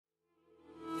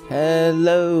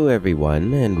Hello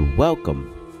everyone and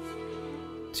welcome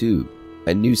to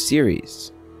a new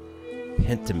series,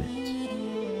 Pentiment.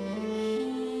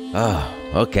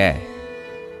 Okay.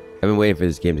 I've been waiting for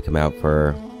this game to come out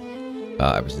for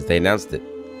ever since they announced it.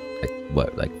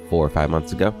 Like 4 or 5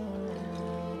 months ago.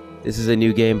 This is a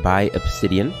new game by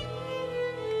Obsidian.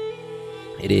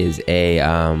 It is a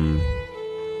I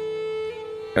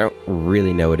don't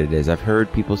really know what it is. I've heard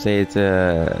people say it's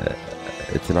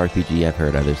an RPG. I've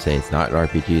heard others say it's not an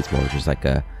RPG. It's more just like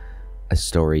a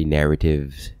story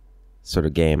narrative sort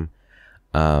of game.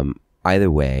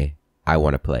 Either way, I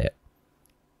want to play it.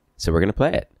 So we're gonna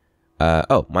play it.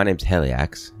 My name's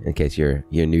Heliax, in case you're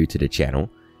new to the channel.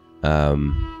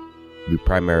 We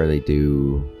primarily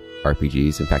do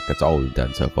RPGs. In fact, that's all we've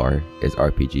done so far is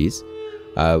RPGs.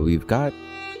 We've got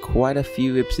quite a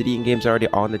few Obsidian games already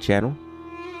on the channel.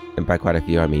 And by quite a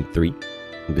few, I mean 3.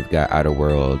 We've got Outer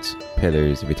Worlds,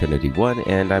 Pillars of Eternity 1,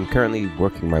 and I'm currently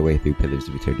working my way through Pillars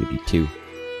of Eternity 2.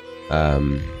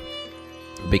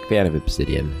 Big fan of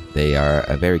Obsidian. They are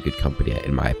a very good company,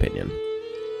 in my opinion.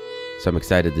 So I'm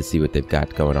excited to see what they've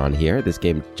got going on here. This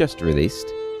game just released,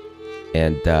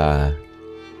 and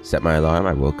set my alarm.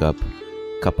 I woke up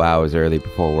a couple hours early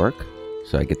before work,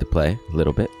 so I get to play a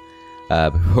little bit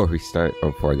before we start,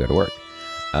 or before I go to work.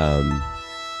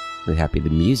 Really happy. The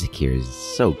music here is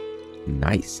so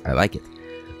nice. I like it.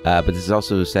 But this is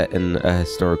also set in a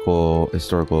historical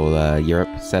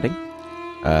Europe setting.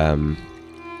 And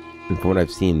from what I've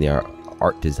seen, their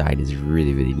art design is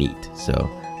really, really neat. So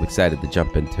I'm excited to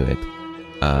jump into it.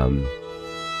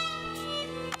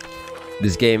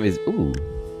 This game is you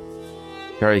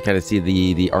can already kind of see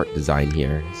the art design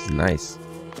here. This is nice.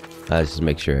 Let's just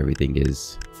make sure everything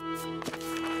is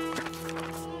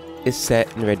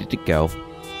set and ready to go.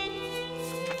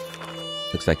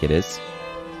 Looks like it is.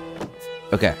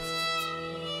 Okay.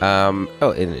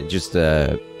 And just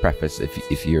a preface,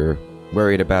 if you're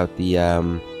worried about the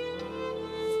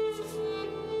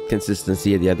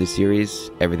consistency of the other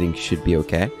series, everything should be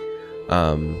okay.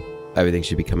 Everything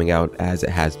should be coming out as it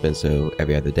has been, so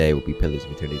every other day will be Pillars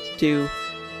of Eternity 2.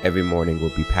 Every morning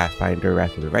will be Pathfinder,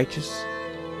 Wrath of the Righteous.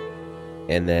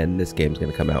 And then this game's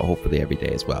going to come out hopefully every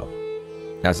day as well.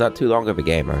 Now, it's not too long of a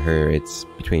game. I heard it's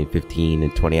between 15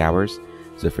 and 20 hours.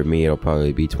 So for me, it'll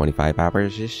probably be 25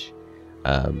 hours-ish.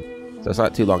 So it's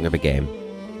not too long of a game.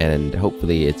 And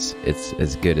hopefully it's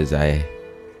as good as I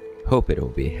hope it will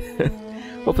be.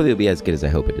 Hopefully it'll be as good as I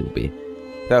hope it will be.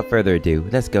 Without further ado,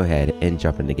 let's go ahead and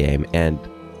jump in the game. And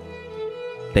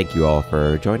thank you all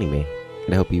for joining me.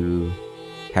 And I hope you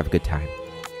have a good time.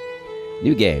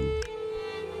 New game.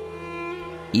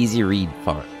 Easy read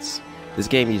fonts. This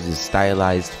game uses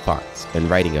stylized fonts and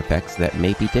writing effects that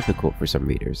may be difficult for some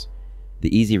readers.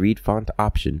 The Easy Read font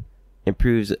option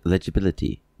improves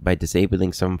legibility by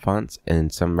disabling some fonts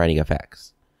and some writing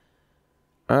effects.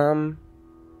 We're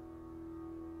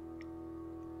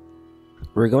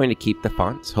going to keep the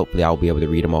fonts. Hopefully I'll be able to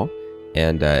read them all.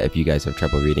 And if you guys have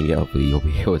trouble reading it, hopefully you'll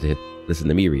be able to listen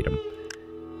to me read them.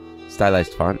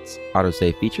 Stylized fonts,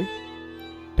 autosave feature.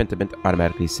 Pentiment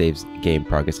automatically saves game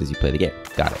progress as you play the game.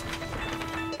 Got it.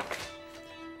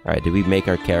 Alright, did we make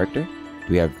our character?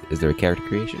 Is there a character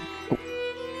creation? Oh.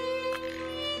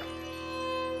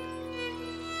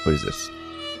 What is this?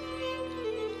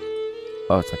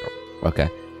 Oh, it's like a... Okay.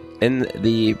 In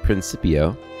the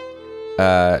Principio...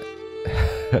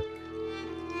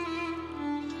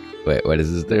 Wait, what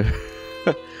does this do?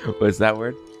 What's that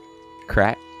word?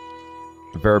 Crat?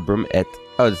 Verbum et...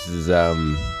 Oh, this is,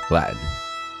 Latin.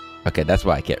 Okay, that's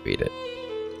why I can't read it.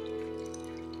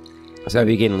 So if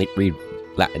you can read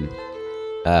Latin.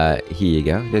 Here you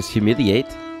go. There's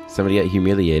humiliate. Somebody got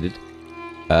humiliated.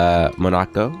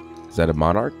 Monaco. Is that a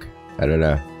monarch? I don't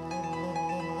know.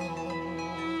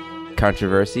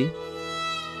 Controversy.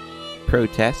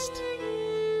 Protest.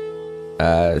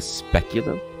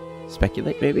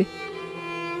 Speculate, maybe?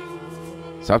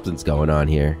 Something's going on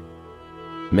here.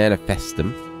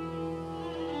 Manifestum.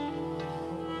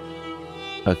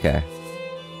 Okay.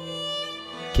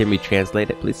 Can we translate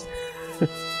it, please?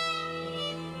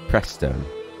 Prestone.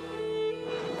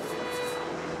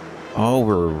 Oh,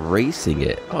 we're erasing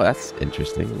it. Oh, that's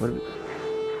interesting. What are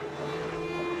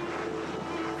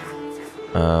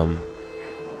we...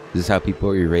 Is this how people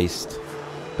were erased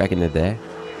back in the day?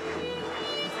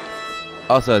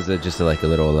 Also, as just like a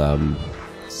little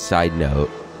side note,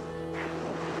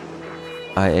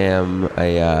 I am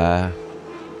a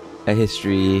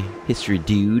history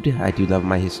dude. I do love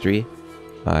my history.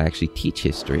 I actually teach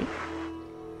history.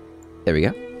 There we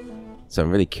go. So I'm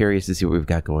really curious to see what we've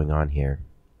got going on here.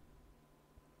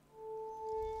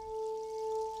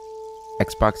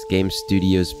 Xbox Game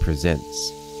Studios presents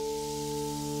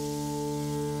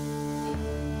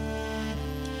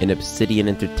an Obsidian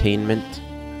Entertainment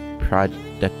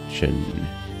production.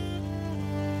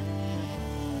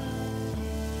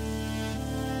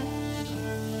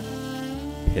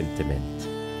 Pentiment.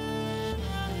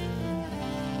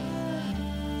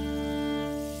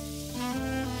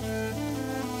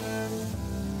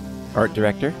 Art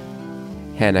director,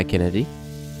 Hannah Kennedy.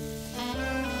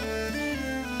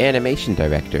 Animation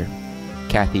director,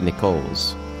 Kathy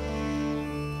Nichols.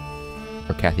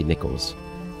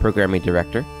 Programming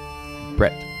director,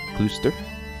 Brett Klooster.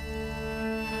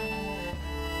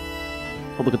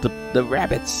 Oh, look at the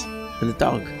rabbits and the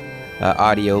dog.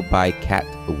 Audio by Kat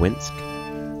Winsk.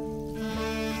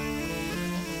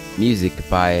 Music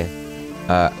by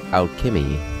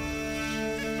Alchemy.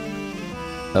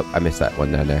 Oh, I missed that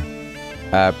one down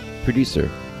there.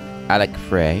 Producer, Alec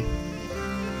Frey.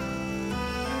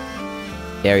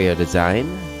 Area design,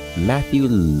 Matthew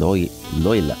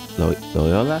Loyola.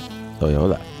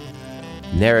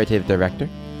 Narrative director,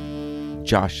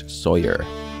 Josh Sawyer.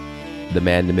 The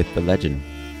man, the myth, the legend.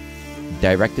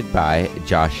 Directed by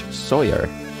Josh Sawyer.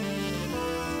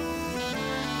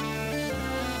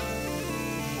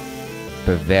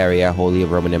 Bavaria, Holy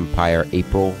Roman Empire,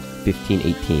 April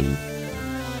 1518.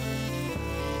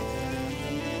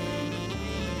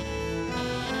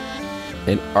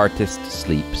 An artist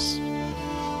sleeps.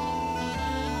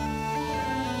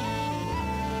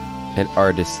 An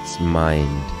artist's mind.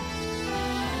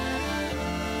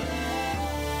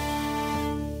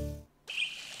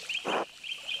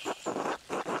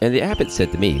 And the abbot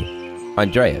said to me,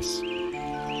 Andreas.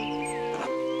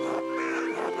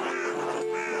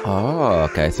 Oh,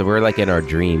 okay, so we're like in our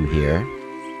dream here,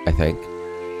 I think.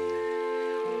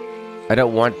 I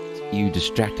don't want you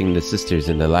distracting the sisters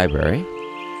in the library.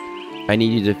 I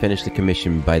need you to finish the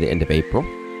commission by the end of April.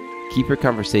 Keep your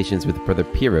conversations with Brother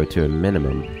Piero to a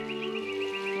minimum.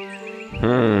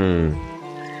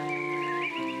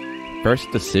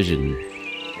 First decision.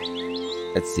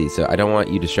 Let's see, so I don't want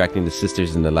you distracting the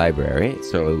sisters in the library,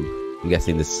 so I'm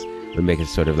guessing this would make it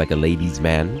sort of like a ladies'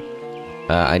 man.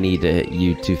 I need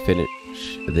you to finish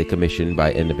the commission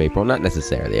by end of April. Not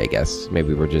necessarily, I guess.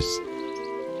 Maybe we're just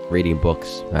reading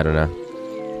books. I don't know.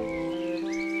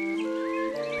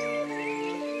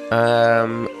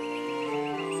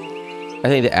 I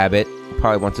think the abbot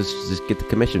probably wants us to just get the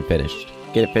commission finished.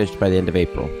 Get it finished by the end of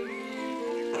April.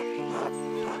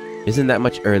 Isn't that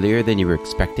much earlier than you were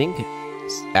expecting?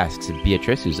 Asks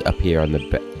Beatrice, who's up here on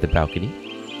the balcony.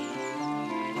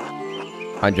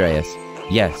 Andreas,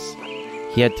 yes.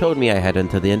 He had told me I had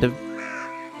until the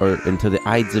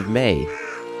Ides of May.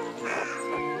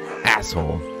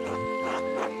 Asshole.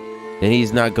 And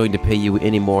he's not going to pay you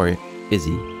anymore, is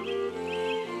he?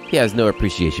 He has no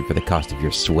appreciation for the cost of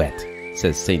your sweat,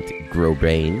 says Saint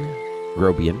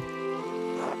Grobian.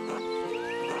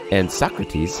 And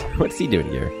Socrates, what's he doing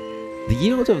here? The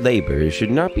yield of labor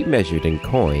should not be measured in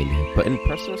coin, but in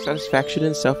personal satisfaction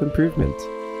and self-improvement.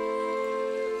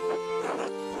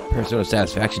 Personal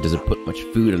satisfaction doesn't put much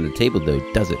food on the table, though,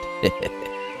 does it?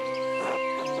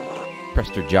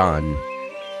 Prester John.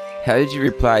 How did you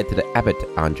reply to the abbot,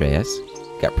 Andreas?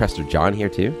 Got Prester John here,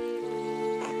 too?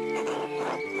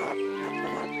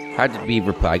 How did we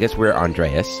reply? I guess we're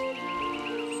Andreas.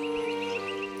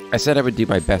 I said I would do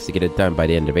my best to get it done by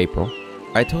the end of April.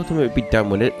 I told him it would be done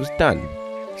when it was done,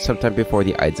 sometime before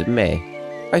the Ides of May.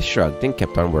 I shrugged and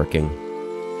kept on working.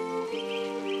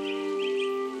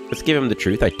 Let's give him the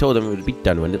truth. I told him it would be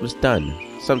done when it was done,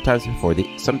 sometime before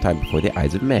the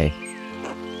Ides of May.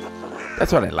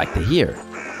 That's what I'd like to hear.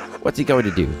 What's he going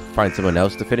to do? Find someone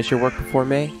else to finish your work before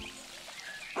May?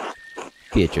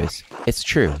 Beatrice, it's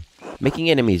true. Making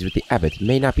enemies with the abbot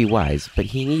may not be wise, but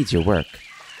he needs your work.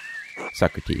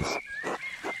 Socrates.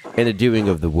 And the doing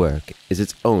of the work is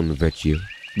its own virtue,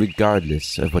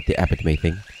 regardless of what the abbot may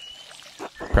think.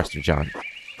 Prester John.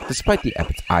 Despite the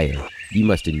abbot's ire, you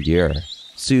must endure.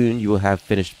 Soon you will have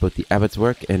finished both the abbot's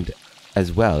work and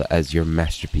as well as your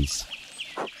masterpiece.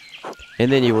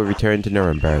 And then you will return to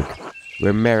Nuremberg,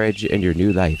 where marriage and your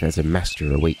new life as a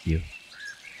master await you.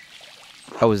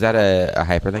 Oh, is that a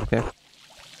hyperlink there?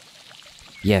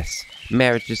 Yes,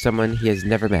 marriage to someone he has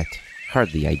never met.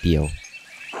 Hardly ideal.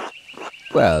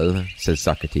 Well, says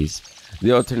Socrates,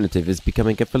 the alternative is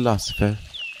becoming a philosopher.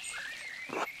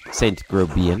 Saint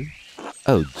Grobian.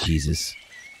 Oh, Jesus.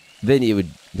 Then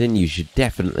you should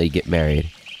definitely get married.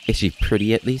 Is she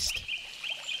pretty at least?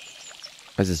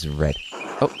 Why is this red?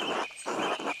 Oh.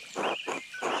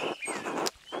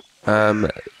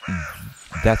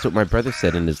 That's what my brother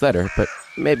said in his letter, but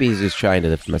maybe he's just trying to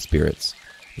lift my spirits.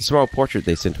 The small portrait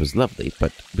they sent was lovely,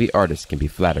 but we artists can be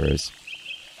flatterers.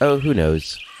 Oh, who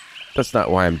knows? That's not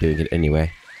why I'm doing it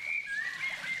anyway.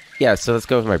 Yeah, so let's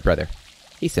go with my brother.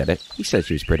 He said it. He said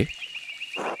she was pretty.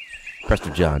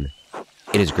 Prester John,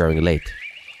 it is growing late.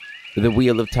 The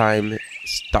wheel of time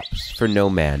stops for no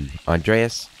man.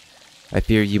 Andreas, I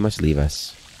fear you must leave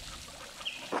us.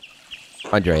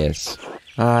 Andreas,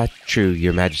 true,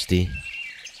 your majesty.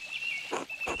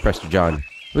 Prester John,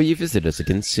 will you visit us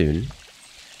again soon?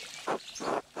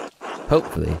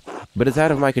 Hopefully, but it's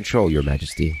out of my control, your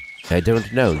majesty. I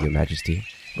don't know, your majesty.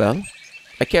 Well,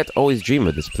 I can't always dream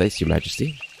of this place, your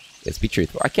majesty. Let's be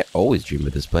truthful, I can't always dream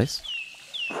of this place.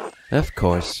 Of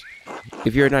course.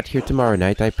 If you're not here tomorrow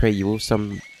night, I pray you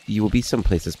will be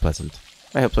someplace as pleasant.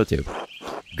 I hope so too.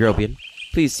 Grobian,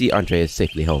 please see Andreas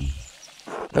safely home.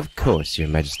 Of course, your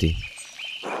majesty.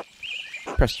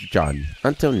 Prester John,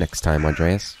 until next time,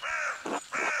 Andreas.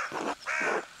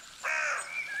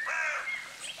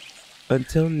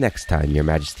 Until next time, your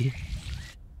majesty.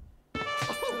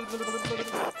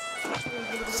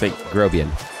 St. Grobian,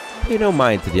 pay no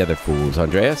mind to the other fools,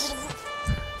 Andreas.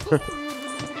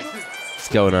 What's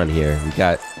going on here? We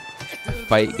got a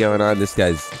fight going on. This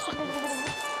guy's...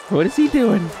 What is he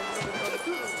doing?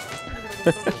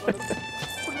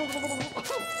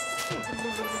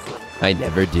 I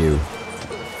never do.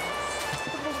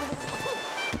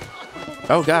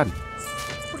 Oh, God.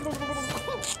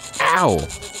 Ow!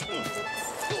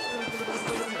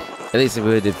 At least it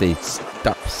would if they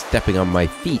stop stepping on my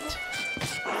feet.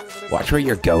 Watch where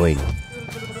you're going.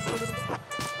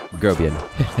 Grobian.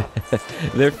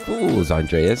 They're fools,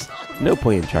 Andreas. No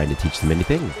point in trying to teach them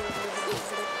anything.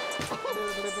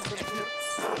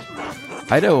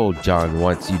 I know old John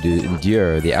wants you to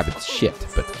endure the abbot's shit,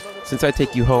 but since I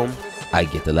take you home, I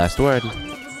get the last word.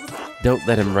 Don't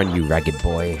let him run you ragged,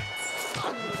 boy.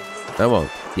 I won't.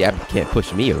 The abbot can't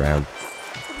push me around.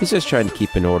 He's just trying to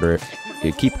keep order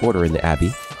in the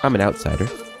abbey. I'm an outsider.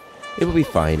 It will be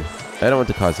fine. I don't want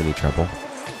to cause any trouble.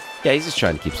 Yeah, he's just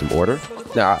trying to keep some order.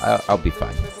 No, I'll be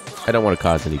fine. I don't want to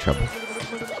cause any trouble.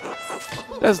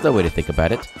 That's no way to think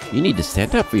about it. You need to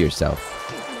stand up for yourself.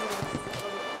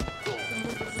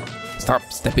 Stop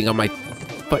stepping on my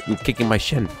foot and kicking my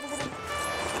shin.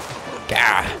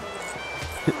 Gah!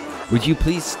 Would you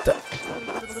please stop?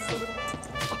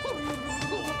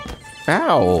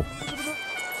 Ow!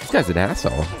 This guy's an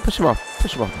asshole. Push him off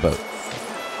the boat.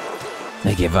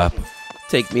 I give up.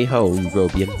 Take me home,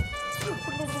 Grobian.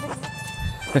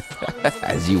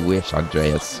 As you wish,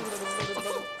 Andreas.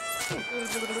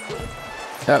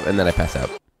 Oh, and then I pass out.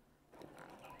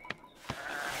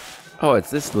 Oh,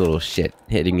 it's this little shit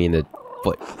hitting me in the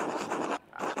foot.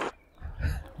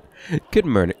 Good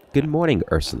morning,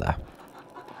 Ursula.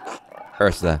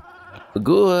 Ursula.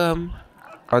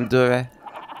 Andorra.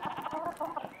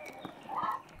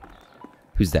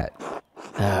 Who's that?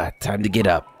 Time to get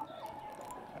up.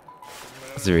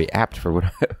 This is very apt for what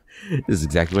this is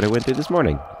exactly what I went through this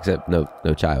morning. Except no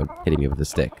child hitting me with a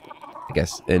stick. I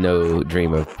guess, and no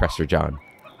dream of Prester John.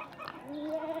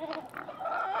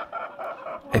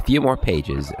 A few more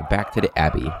pages, back to the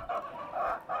Abbey.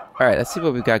 Alright, let's see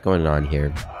what we've got going on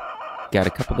here. Got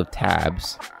a couple of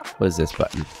tabs. What is this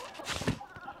button?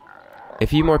 A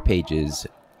few more pages.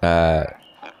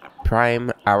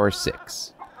 Prime hour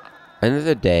 6.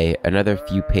 Another day, another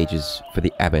few pages for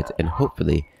the abbot, and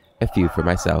hopefully a few for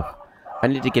myself. I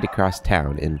need to get across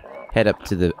town and head up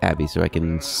to the abbey so I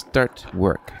can start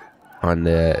work on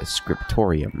the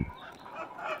scriptorium.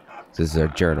 This is our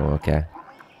journal, okay?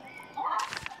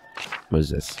 What is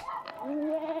this?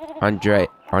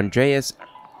 Andreas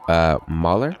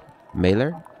Mahler?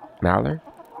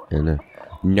 In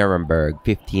Nuremberg,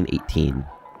 1518.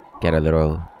 Got a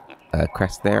little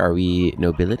crest there. Are we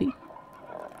nobility?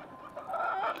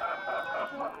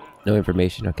 No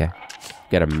information? Okay.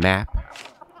 Got a map.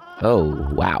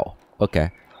 Oh, wow. Okay.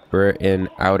 We're in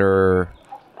outer...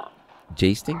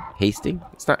 Jasting? Hasting?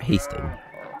 It's not Hasting.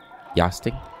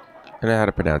 Yasting? I don't know how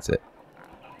to pronounce it.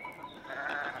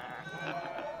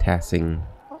 Tassing.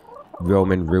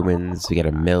 Roman ruins. We got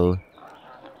a mill.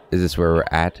 Is this where we're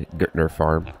at? Gertner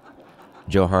Farm.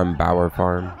 Johann Bauer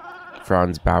Farm.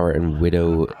 Franz Bauer and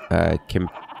widow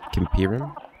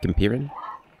Kempiren?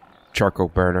 Charcoal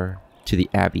burner. To the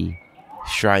Abbey.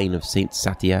 Shrine of Saint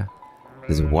Satya.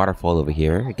 There's a waterfall over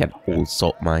here. Got an old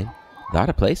salt mine. A lot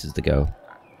of places to go.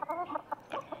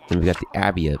 And we got the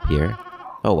Abbey up here.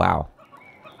 Oh, wow.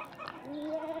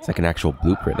 It's like an actual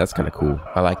blueprint. That's kind of cool.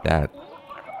 I like that.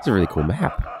 It's a really cool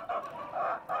map.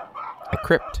 A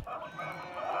crypt.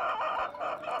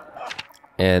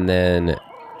 And then...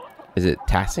 Is it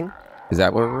Tassing? Is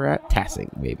that where we're at? Tassing,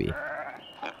 maybe.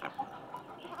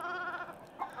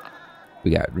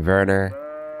 We got Werner,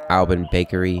 Albin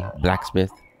Bakery,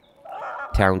 Blacksmith,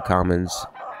 Town Commons,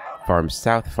 Farms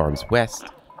South, Farms West,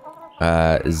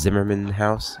 Zimmerman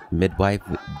House, Midwife,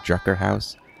 Drucker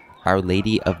House, Our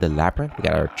Lady of the Labyrinth. We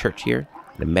got our church here,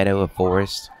 the Meadow, a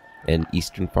forest, and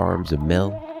Eastern Farms, a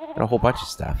mill, and a whole bunch of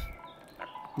stuff.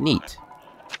 Neat.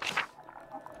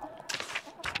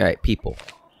 Alright, people.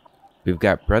 We've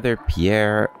got Brother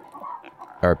Piero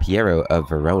of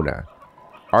Verona,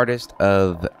 artist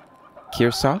of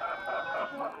Kearsarge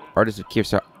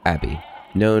Abbey,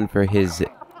 known for his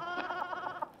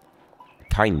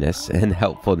kindness and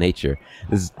helpful nature.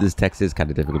 This text is kind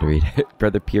of difficult to read.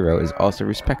 Brother Piero is also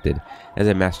respected as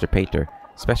a master painter,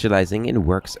 specializing in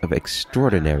works of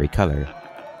extraordinary color.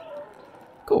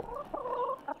 Cool.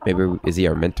 Maybe is he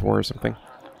our mentor or something?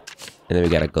 And then we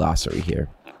got a glossary here.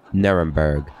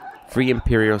 Nuremberg, free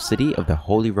imperial city of the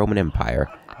Holy Roman Empire,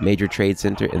 major trade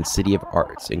center and city of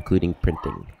arts, including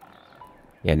printing.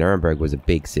 Yeah, Nuremberg was a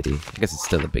big city. I guess it's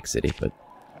still a big city, but...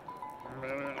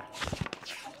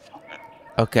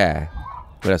 Okay.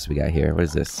 What else we got here? What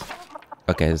is this?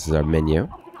 Okay, this is our menu.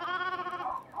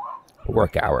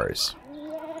 Work hours.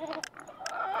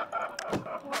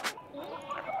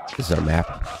 This is our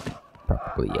map.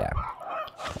 Probably, yeah.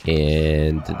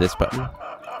 And this button.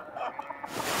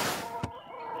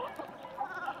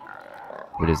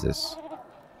 What is this?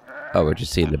 Oh, we're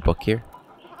just seeing the book here.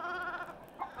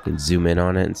 You can zoom in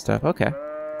on it and stuff. Okay.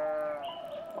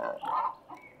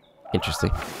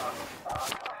 Interesting.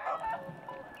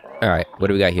 Alright, what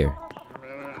do we got here?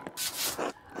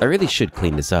 I really should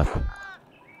clean this up.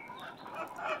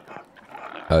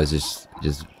 Oh, it's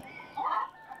just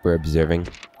we're observing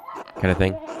kind of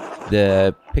thing.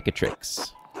 The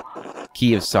Picatrix,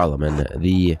 Key of Solomon,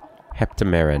 the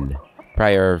Heptameron,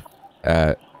 Prior,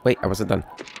 wait, I wasn't done.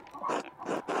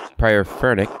 Prior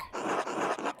Fernic,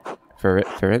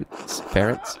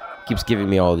 Ference, keeps giving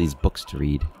me all these books to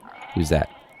read. Who's that?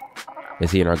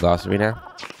 Is he in our glossary now?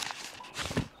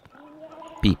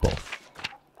 People.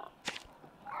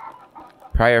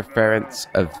 Prior Ference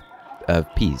of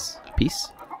Peace.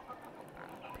 Peace?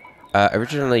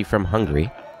 Originally from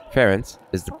Hungary, Ference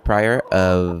is the prior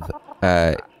of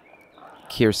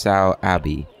Kearsarge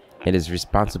Abbey and is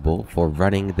responsible for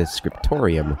running the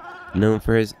scriptorium, known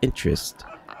for his interest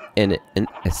in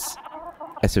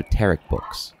esoteric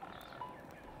books.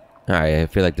 Alright, I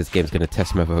feel like this game's gonna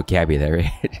test my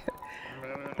vocabulary.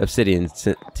 Obsidian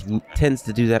tends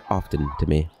to do that often to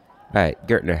me. Alright,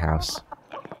 Gertner House.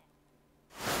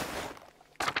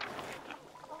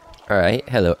 Alright,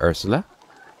 hello Ursula.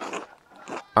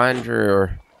 Andrew.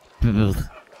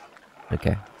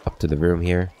 Okay, up to the room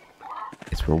here.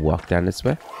 Guess we'll walk down this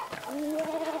way.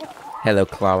 Hello,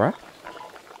 Clara.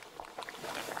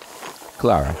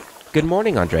 Clara. Good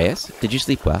morning, Andreas. Did you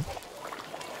sleep well?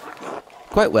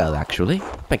 Quite well, actually.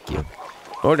 Thank you.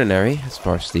 Ordinary, as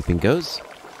far as sleeping goes.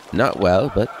 Not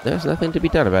well, but there's nothing to be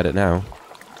done about it now.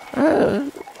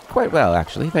 Quite well,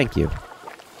 actually. Thank you.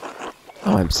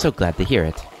 Oh, I'm so glad to hear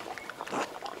it.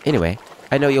 Anyway,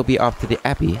 I know you'll be off to the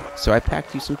Abbey, so I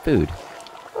packed you some food.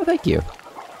 Oh, thank you.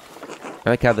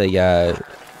 I like how the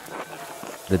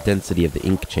density of the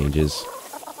ink changes.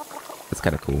 That's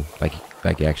kind of cool. Like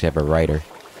you actually have a writer.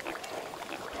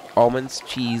 Almonds,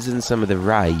 cheese, and some of the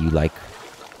rye you like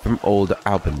from old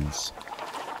Albans.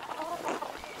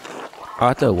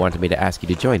 Otto wanted me to ask you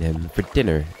to join him for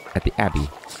dinner at the Abbey.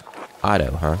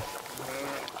 Otto, huh?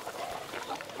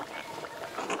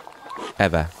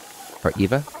 Eva. Or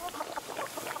Eva?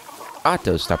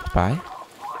 Otto stopped by.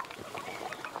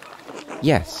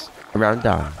 Yes, around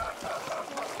dawn.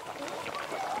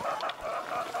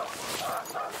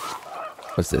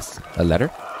 What's this? A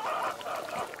letter?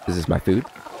 This is my food?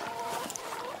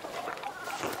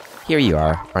 Here you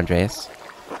are, Andreas.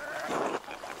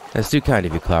 That's too kind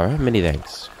of you, Clara. Many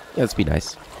thanks. Yeah, let's be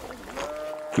nice.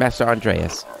 Master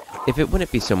Andreas, if it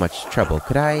wouldn't be so much trouble,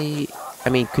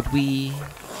 could we...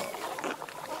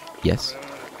 Yes?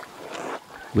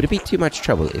 Would it be too much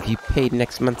trouble if you paid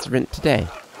next month's rent today?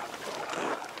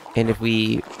 And if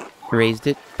we raised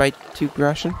it by 2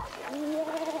 groschen?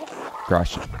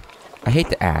 Groschen. I hate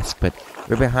to ask, but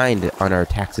we're behind on our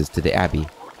taxes to the Abbey.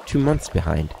 2 months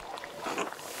behind.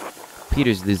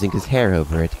 Peter's losing his hair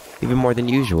over it. Even more than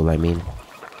usual, I mean.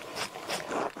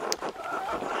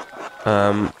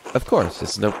 Of course,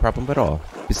 it's no problem at all.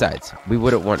 Besides, we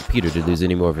wouldn't want Peter to lose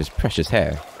any more of his precious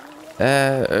hair.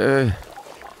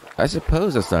 I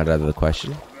suppose that's not out of the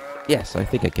question. Yes, I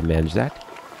think I can manage that.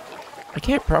 I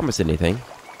can't promise anything.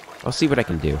 I'll see what I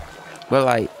can do.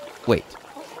 Well, wait.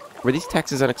 Were these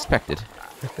taxes unexpected?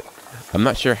 I'm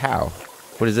not sure how.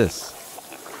 What is this?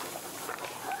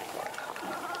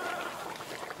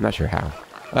 I'm not sure how.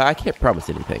 I can't promise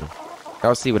anything.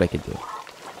 I'll see what I can do.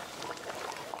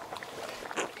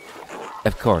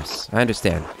 Of course, I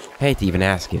understand. I hate to even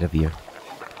ask it of you.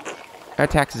 Our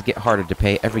taxes get harder to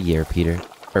pay every year, Peter.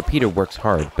 Or Peter works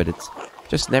hard, but it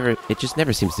just never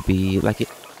seems to be like it.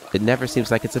 It never seems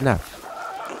like it's enough.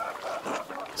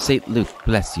 St. Luke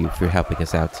bless you for helping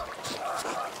us out.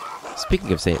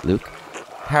 Speaking of St. Luke,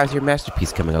 how's your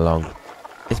masterpiece coming along?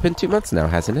 It's been 2 months now,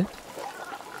 hasn't it?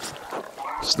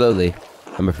 Slowly,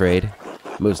 I'm afraid.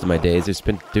 Most of my days are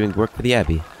spent doing work for the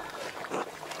Abbey.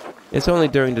 It's only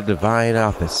during the divine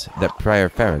office that Prior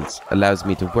Ference allows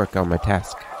me to work on my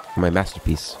task, my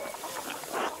masterpiece.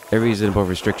 A reasonable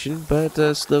restriction, but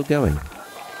slow going.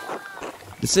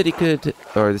 The city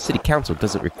council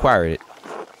doesn't require it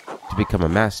to become a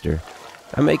master.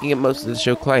 I'm making it mostly to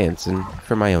show clients and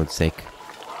for my own sake.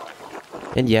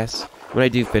 And yes, when I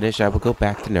do finish, I will go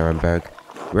back to Nuremberg,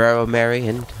 where I will marry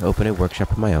and open a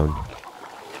workshop of my own.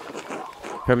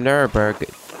 From Nuremberg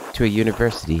to a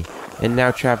university, and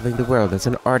now traveling the world as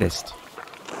an artist.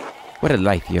 What a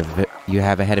life you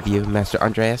have ahead of you, Master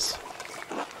Andreas.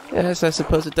 Yes, I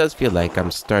suppose it does feel like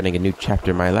I'm starting a new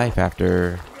chapter in my life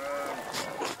after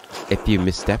a few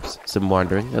missteps, some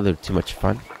wandering, a little too much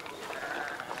fun.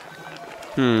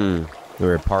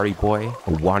 You're a party boy,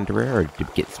 a wanderer, or did you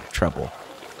get some trouble?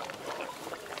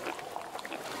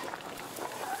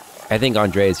 I think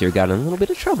Andreas here got in a little bit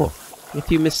of trouble. A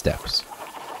few missteps.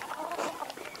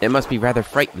 It must be rather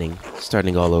frightening,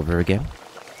 starting all over again.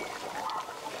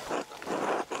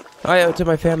 I owe it to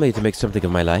my family to make something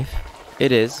of my life.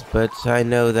 It is, but I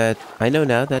know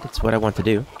now that it's what I want to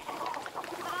do.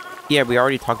 Yeah, we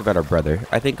already talked about our brother.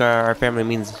 I think our family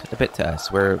means a bit to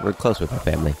us. We're close with our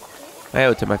family. I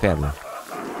owe it to my family.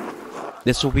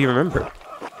 This will be remembered.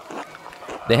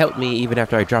 They helped me even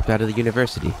after I dropped out of the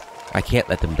university. I can't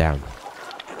let them down.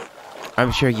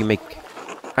 I'm sure you make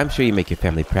your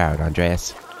family proud,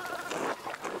 Andreas.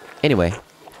 Anyway,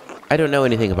 I don't know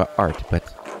anything about art, but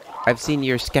I've seen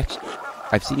you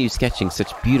sketching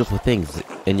such beautiful things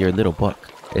in your little book.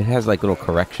 It has like little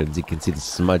corrections. You can see the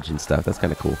smudge and stuff. That's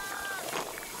kind of cool.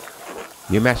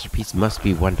 Your masterpiece must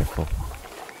be wonderful.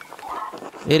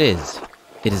 It is.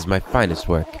 It is my finest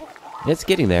work. It's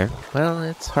getting there. Well,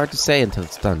 it's hard to say until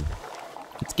it's done.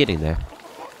 It's getting there.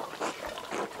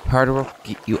 Hard work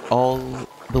get you all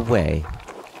the way.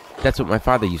 That's what my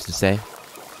father used to say.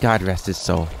 God rest his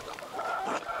soul.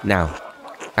 Now,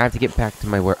 I have to get back to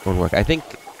my own work. I think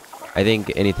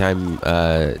anytime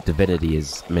divinity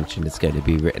is mentioned, it's going to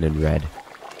be written in red.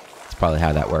 It's probably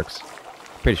how that works.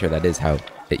 Pretty sure that is how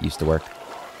it used to work.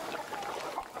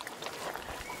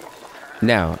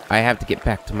 Now, I have to get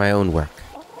back to my own work.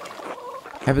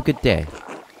 Have a good day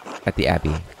at the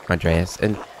Abbey, Andreas,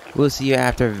 and we'll see you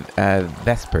after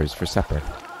Vespers for supper.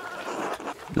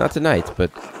 Not tonight,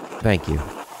 but thank you.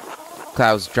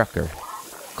 Klaus Drucker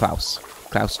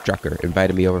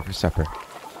invited me over for supper.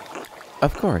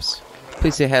 Of course.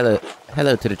 Please say hello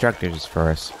to the Druckers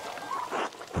for us.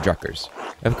 Druckers.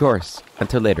 Of course.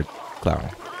 Until later,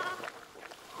 Clara.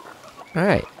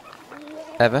 Alright.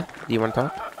 Eva, do you want to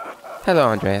talk? Hello,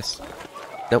 Andreas.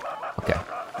 Nope. Okay.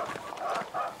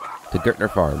 To Gertner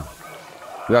Farm.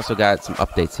 We also got some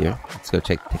updates here. Let's go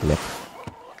take a look.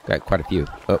 Got quite a few.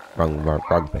 Oh,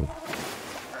 wrong thing.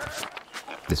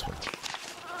 This one.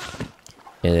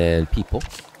 And people.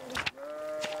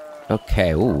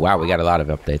 Okay. Ooh, wow. We got a lot of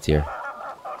updates here.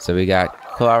 So we got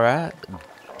Clara,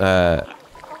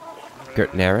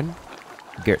 Gertneren,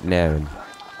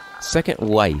 second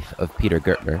wife of Peter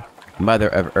Gertner, mother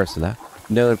of Ursula,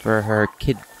 known for her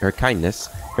kindness,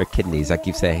 her kidneys. I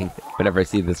keep saying whenever I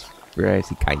see this, where I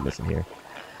see kindness in here.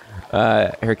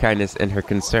 Her kindness and her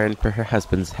concern for her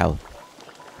husband's health.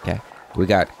 Okay. We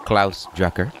got Klaus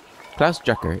Drucker. Klaus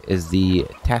Drucker is the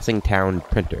Tassing Town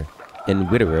printer and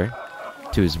widower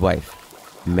to his wife,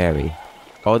 Mary.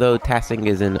 Although Tassing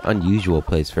is an unusual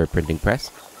place for a printing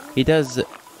press, he does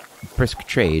brisk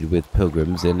trade with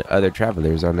pilgrims and other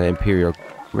travelers on the Imperial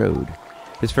Road.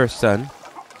 His first son,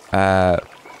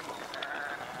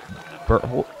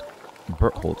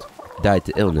 Berthold, died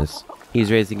to illness.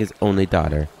 He's raising his only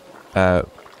daughter,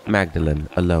 Magdalene,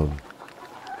 alone.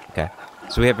 Okay,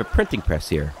 so we have a printing press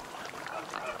here.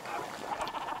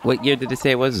 What year did it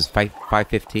say it was? It's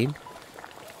 515?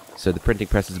 So the printing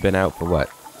press has been out for what?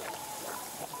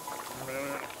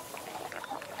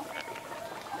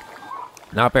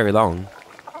 Not very long.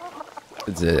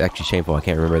 It's actually shameful. I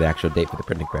can't remember the actual date for the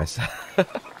printing press. But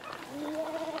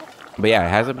yeah, it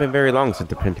hasn't been very long since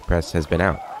the printing press has been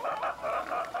out.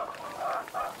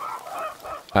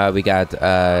 We got,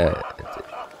 we're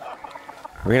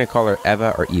gonna call her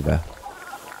Eva or Eva.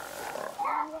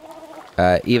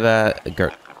 Eva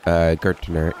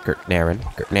Gertneren,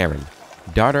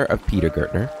 daughter of Peter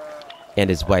Gertner, and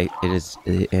his wife, and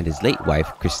his late wife,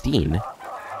 Christine.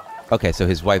 Okay, so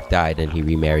his wife died and he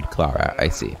remarried Clara. I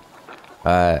see.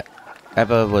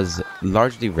 Eva was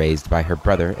largely raised by her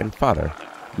brother and father.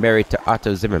 Married to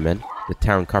Otto Zimmermann, the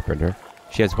town carpenter,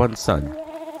 she has one son,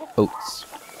 Oates.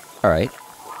 Alright.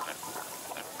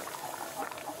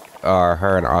 Are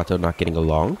her and Otto not getting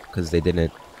along? Because they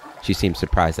didn't... She seemed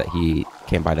surprised that he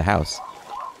came by the house.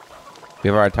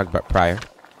 We've already talked about Pryor.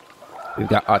 We've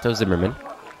got Otto Zimmermann,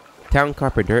 town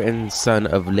carpenter and son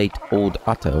of late old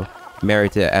Otto,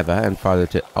 married to Eva and father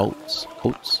to Oates.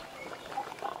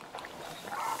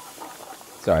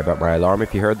 Sorry about my alarm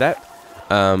if you heard that.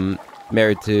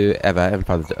 Married to Eva and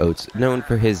father to Oates, known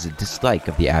for his dislike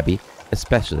of the Abbey,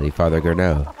 especially Father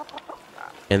Gernot.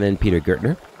 And then Peter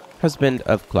Gertner, husband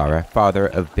of Clara, father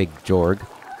of Big Georg,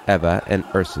 Eva, and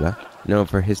Ursula, known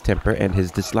for his temper and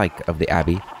his dislike of the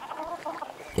Abbey.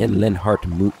 And Lenhart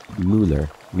Mueller.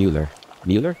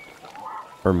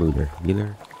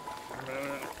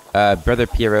 Brother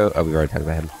Piero. Oh, we've already talked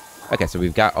about him. Okay, so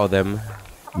we've got all them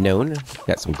known.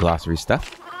 Got some glossary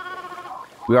stuff.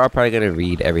 We are probably going to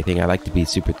read everything. I like to be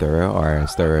super thorough, or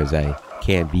as thorough as I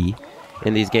can be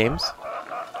in these games.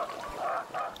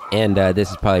 And this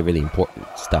is probably really important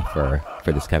stuff for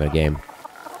this kind of game.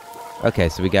 Okay,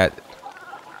 so we got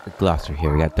a glossary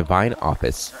here. We got Divine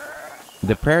Office.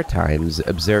 The prayer times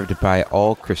observed by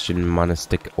all Christian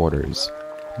monastic orders.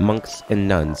 Monks and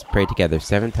nuns pray together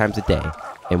 7 times a day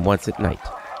and once at night,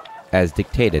 as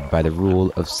dictated by the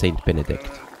rule of Saint Benedict.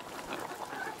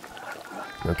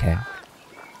 Okay.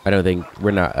 I don't think...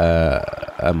 We're not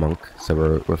a monk, so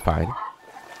we're fine.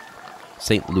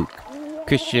 Saint Luke.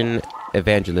 Christian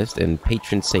evangelist and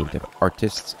patron saint of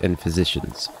artists and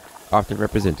physicians, often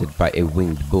represented by a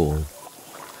winged bull.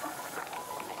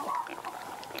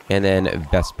 And then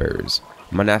Vespers,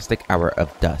 monastic hour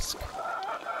of dusk,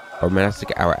 or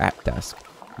monastic hour at dusk,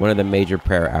 one of the major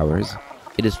prayer hours.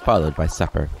 It is followed by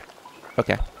supper.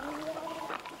 Okay.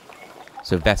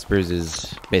 So Vespers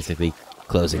is basically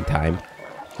closing time.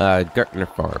 Gertner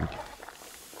Farm.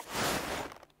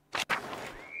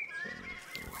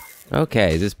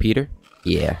 Okay, is this Peter?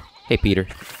 Yeah. Hey, Peter.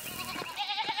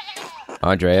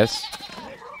 Andreas.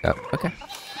 Oh, okay.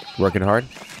 Working hard?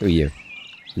 Who are you?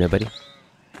 Nobody?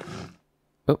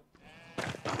 Oh.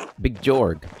 Big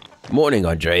Georg. Morning,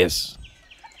 Andreas.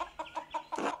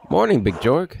 Morning, Big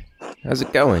Georg. How's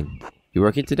it going? You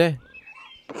working today?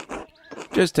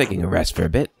 Just taking a rest for a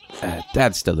bit.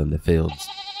 Dad's still in the fields.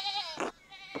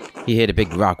 He hit a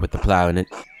big rock with the plow and it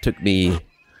took me...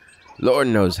 Lord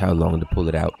knows how long to pull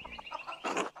it out.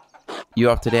 You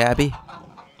off today, Abby?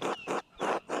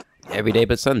 Every day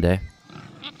but Sunday.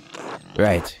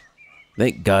 Right.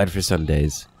 Thank God for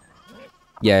Sundays.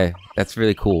 Yeah, that's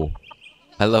really cool.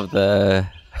 I love the...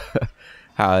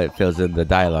 how it fills in the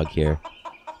dialogue here.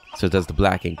 So it does the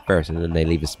black ink first, and then they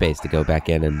leave a space to go back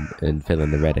in and fill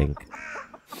in the red ink.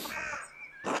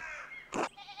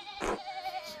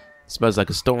 Smells like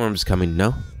a storm's coming,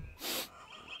 no?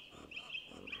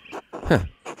 Huh.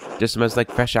 Just smells like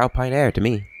fresh alpine air to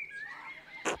me.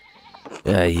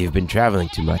 You've been traveling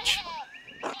too much.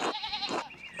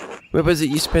 Where was it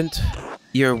you spent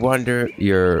your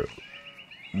wanderyar?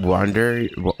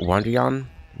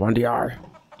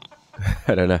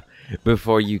 I don't know.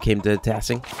 Before you came to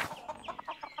Tassing?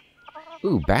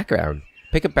 Ooh, background.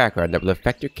 Pick a background that will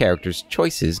affect your character's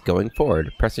choices going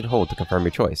forward. Press and hold to confirm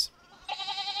your choice.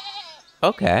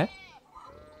 Okay.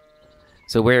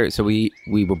 So we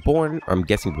were born, I'm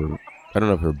guessing I don't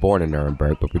know if we were born in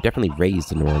Nuremberg, but we're definitely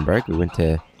raised in Nuremberg. We went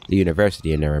to the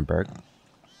university in Nuremberg.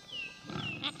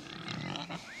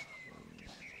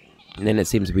 And then it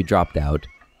seems we dropped out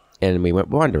and we went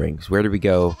wandering. So where did we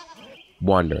go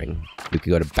wandering? We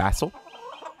could go to Basel.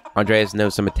 Andreas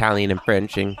knows some Italian and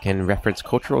French and can reference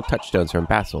cultural touchstones from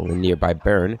Basel and nearby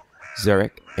Bern,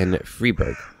 Zurich, and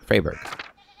Freiburg.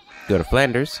 Go to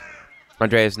Flanders.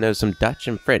 Andreas knows some Dutch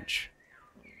and French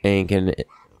and can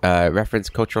reference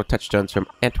cultural touchstones from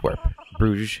Antwerp,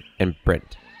 Bruges, and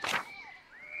Brent.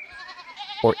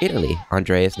 Or Italy.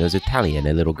 Andreas knows Italian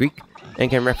and Little Greek and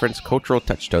can reference cultural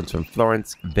touchstones from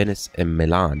Florence, Venice, and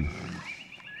Milan.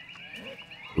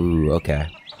 Ooh, okay.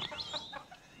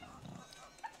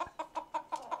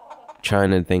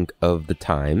 Trying to think of the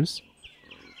times.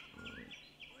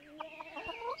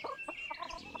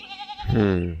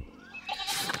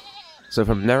 So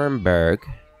from Nuremberg...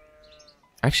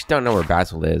 I actually don't know where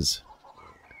Basel is.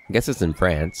 I guess it's in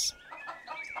France.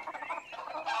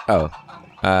 Oh.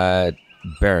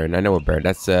 Bern. I know where Bern.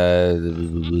 That's Switzerland,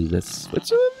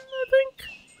 I think?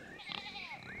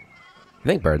 I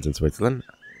think Bern's in Switzerland.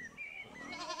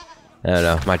 I don't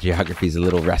know. My geography's a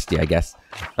little rusty, I guess.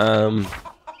 I'm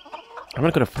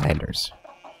gonna go to Flanders.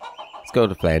 Let's go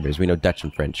to Flanders. We know Dutch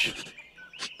and French.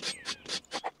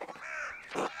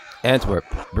 Antwerp,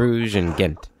 Bruges, and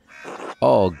Ghent.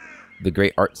 All the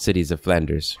great art cities of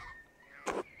Flanders.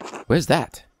 Where's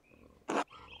that?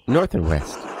 North and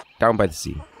west. Down by the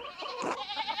sea.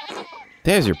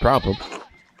 There's your problem.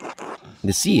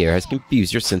 The sea air has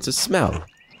confused your sense of smell.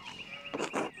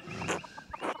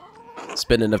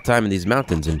 Spend enough time in these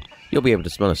mountains and you'll be able to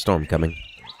smell a storm coming.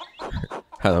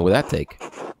 How long will that take?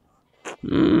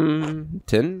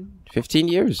 10, 15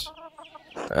 years.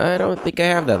 I don't think I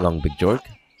have that long, Big Jorg.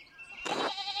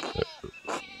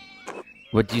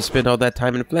 What do you spend all that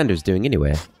time in Flanders doing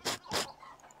anyway?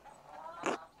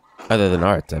 Other than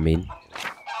art, I mean.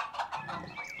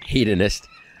 Hedonist.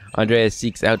 Andreas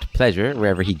seeks out pleasure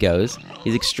wherever he goes.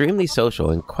 He's extremely social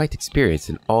and quite experienced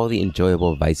in all the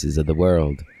enjoyable vices of the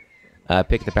world.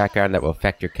 Pick the background that will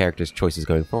affect your character's choices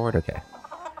going forward. Okay.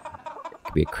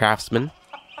 Could be a craftsman.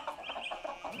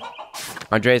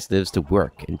 Andreas lives to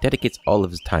work and dedicates all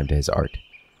of his time to his art.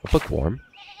 A bookworm.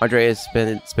 Andreas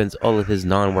spends all of his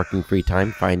non-working free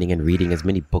time finding and reading as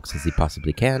many books as he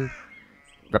possibly can.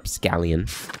 Rapscallion.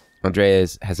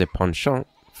 Andreas has a penchant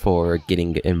for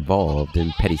getting involved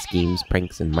in petty schemes,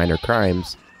 pranks, and minor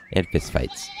crimes, and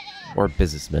fistfights. Or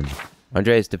businessman.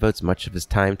 Andreas devotes much of his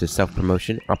time to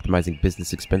self-promotion, optimizing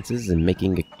business expenses, and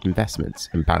making investments,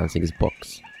 and balancing his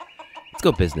books. Let's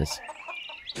go business.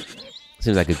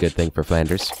 Seems like a good thing for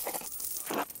Flanders.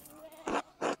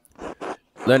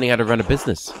 Learning how to run a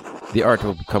business. The art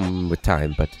will come with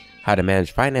time, but how to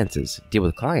manage finances, deal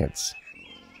with clients.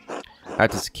 How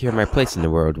to secure my place in the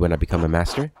world when I become a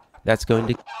master. That's going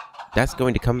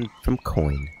to come from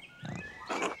coin.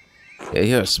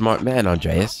 You're a smart man,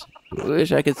 Andreas.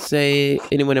 Wish I could say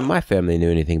anyone in my family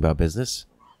knew anything about business.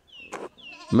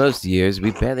 Most years,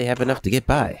 we barely have enough to get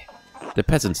by. The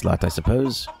peasant's lot, I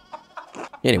suppose.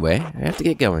 Anyway, I have to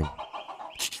get going.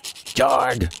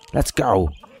 Jorg, let's go.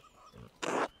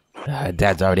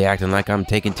 Dad's already acting like I'm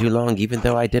taking too long, even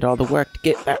though I did all the work to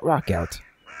get that rock out.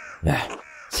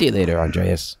 See you later,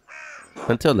 Andreas.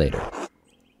 Until later.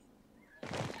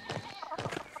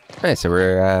 Alright, so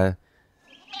we're,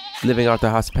 living off the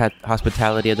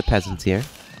hospitality of the peasants here.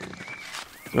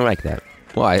 I like that.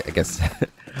 Well, I guess...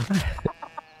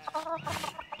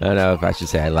 I don't know if I should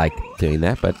say I like doing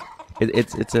that, but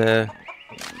it's a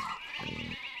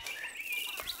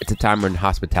time when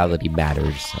hospitality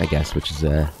matters, I guess, which is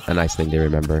a nice thing to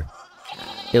remember.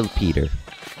 Il Peter.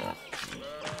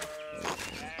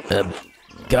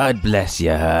 God bless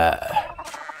you.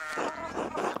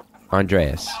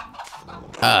 Andreas.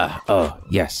 Oh,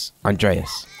 yes,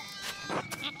 Andreas.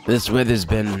 This weather's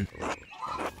been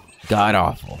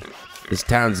god-awful. This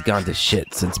town's gone to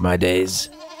shit since my days.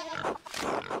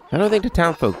 I don't think the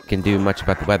townfolk can do much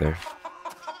about the weather.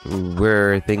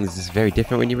 Were things very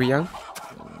different when you were young?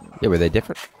 Yeah, were they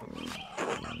different?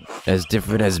 As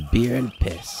different as beer and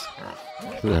piss.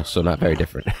 No, so not very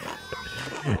different.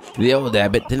 The old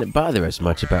abbot didn't bother us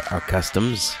much about our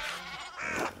customs.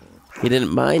 He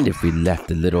didn't mind if we left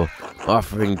a little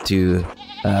offering to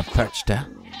Perchta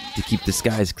to keep the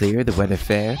skies clear, the weather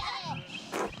fair.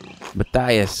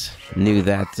 Matthias knew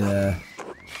that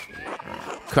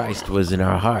Christ was in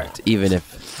our heart, even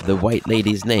if the white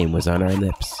lady's name was on our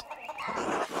lips.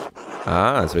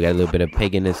 Ah, so we got a little bit of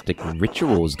paganistic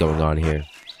rituals going on here.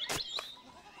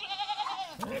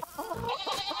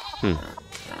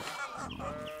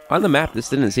 On the map, this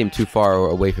didn't seem too far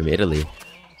away from Italy.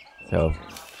 So,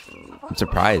 I'm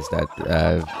surprised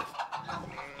that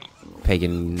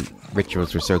pagan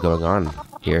rituals were still going on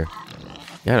here.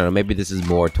 I don't know, maybe this is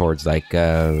more towards like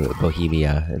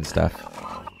Bohemia and stuff.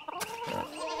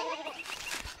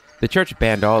 The church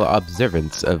banned all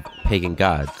observance of pagan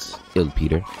gods, Il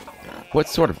Peter. What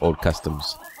sort of old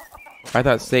customs? I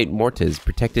thought St. Mortis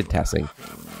protected Tassing.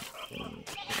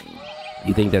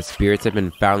 You think that spirits have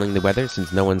been fouling the weather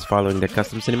since no one's following their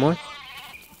customs anymore?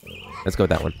 Let's go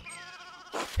with that one.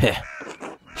 Heh.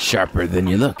 Sharper than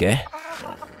you look, eh?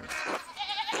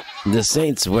 The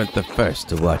saints weren't the first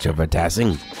to watch over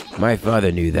Tassing. My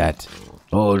father knew that.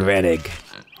 Old Rennig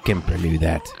Kemper knew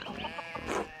that.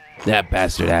 That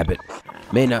bastard abbot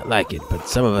may not like it, but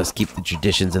some of us keep the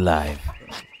traditions alive.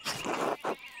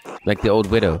 Like the old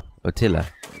widow, Ottilia.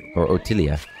 Or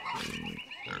Ottilia.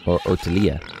 Or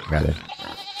Ottilia, rather.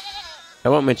 I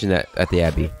won't mention that at the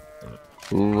Abbey.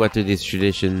 What do these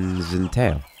traditions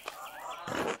entail?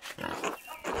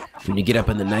 When you get up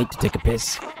in the night to take a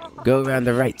piss, go around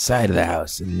the right side of the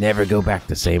house and never go back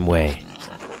the same way.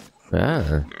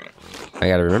 Ah, I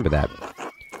gotta remember that.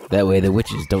 That way the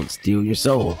witches don't steal your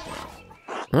soul.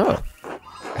 Oh,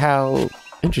 how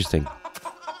interesting.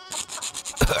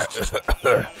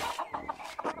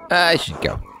 I should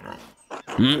go.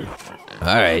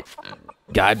 Alright.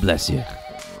 God bless you.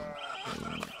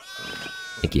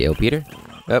 Thank you, ill Peter.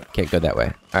 Oh, can't go that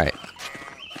way. Alright.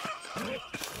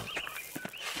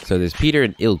 So there's Peter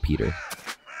and ill Peter.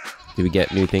 Do we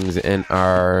get new things in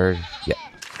our... Yeah.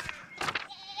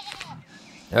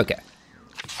 Okay.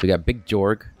 So we got Big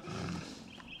Jorg,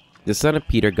 the son of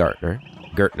Peter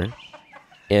Gertner,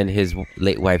 and his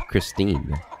late wife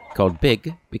Christine, called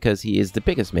Big because he is the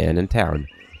biggest man in town,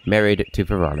 married to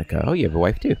Veronica. Oh, you have a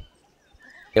wife too.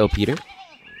 Ill Peter.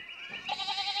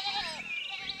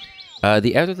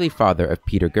 The elderly father of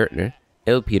Peter Gertner,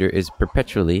 ill Peter is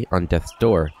perpetually on death's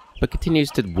door, but continues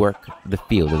to work the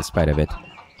field in spite of it.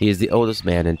 He is the oldest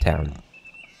man in town.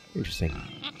 Interesting.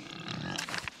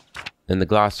 In the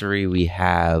glossary, we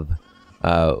have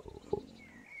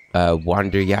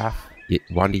Wanderyar.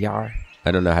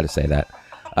 I don't know how to say that.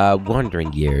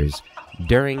 Wandering years,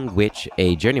 during which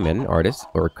a journeyman artist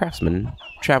or craftsman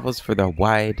travels for the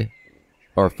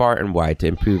far and wide to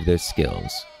improve their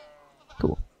skills.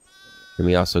 Cool. And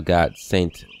we also got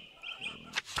Saint.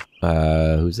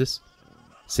 Who's this?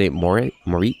 Saint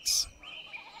Moritz.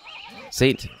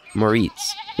 Saint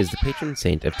Moritz is the patron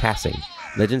saint of Tassing.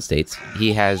 Legend states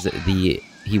he was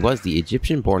the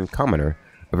Egyptian-born commoner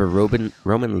of a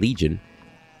Roman legion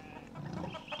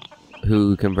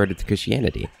who converted to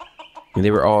Christianity, and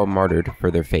they were all martyred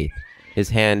for their faith. His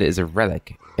hand is a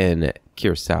relic in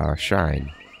Kirsar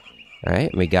Shrine.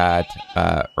 Alright, we got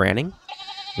Ranning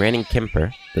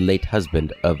Kemper, the late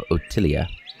husband of Otilia,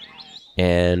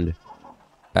 and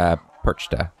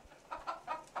Perchta,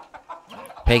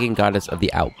 pagan goddess of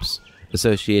the Alps.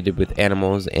 Associated with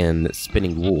animals and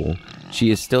spinning wool, she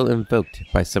is still invoked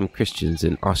by some Christians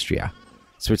in Austria,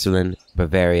 Switzerland,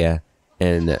 Bavaria,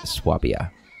 and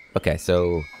Swabia. Okay,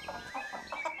 so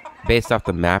based off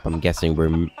the map, I'm guessing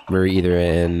we're either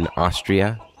in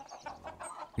Austria.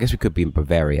 I guess we could be in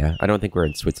Bavaria. I don't think we're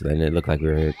in Switzerland. It looked like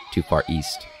we were too far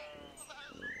east.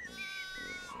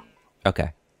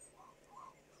 Okay.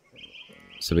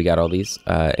 So we got all these.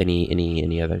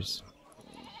 Any others?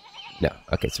 No.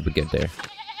 Okay, so we're good there.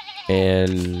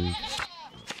 And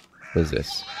what is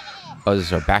this? Oh, this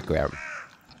is our background.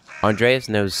 Andreas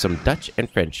knows some Dutch and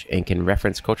French and can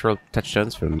reference cultural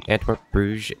touchstones from Antwerp,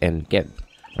 Bruges, and Ghent.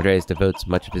 Andreas devotes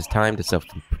much of his time to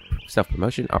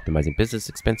self-promotion, optimizing business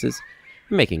expenses,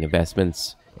 making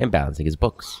investments, and balancing his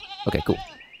books. Okay, cool.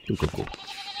 Cool.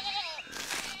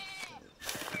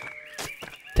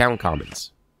 Town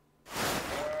Commons.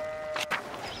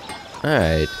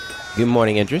 Alright. Good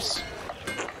morning, Idris.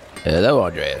 Hello,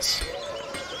 Andreas.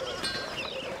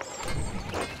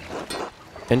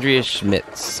 Andreas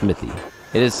Schmidt's smithy.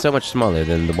 It is so much smaller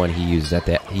than the one he uses at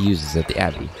the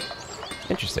Abbey.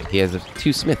 Interesting. He has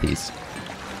two smithies.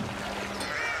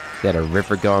 Got a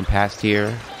river going past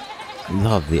here.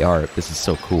 Love the art. This is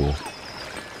so cool.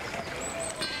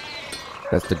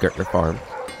 That's the Gertner farm.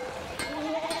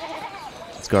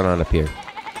 What's going on up here?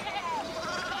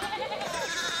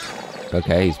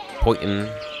 Okay, he's pointing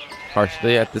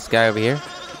harshly at this guy over here.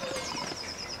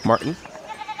 Martin?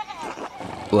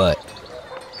 What?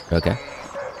 Okay.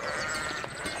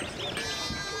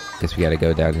 Guess we gotta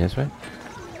go down this way.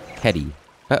 Hetty.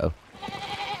 Uh-oh.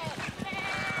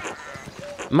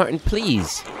 Martin,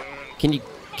 please. Can you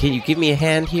give me a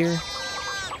hand here?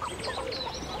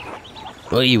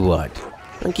 What do you want?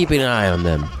 I'm keeping an eye on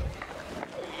them.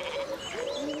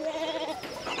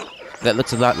 That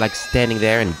looks a lot like standing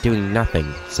there and doing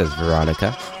nothing, says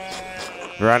Veronica.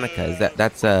 Veronica, is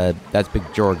that's Big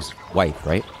Jorg's wife,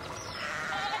 right?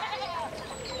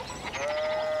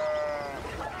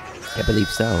 I believe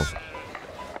so.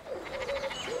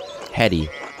 Hetty.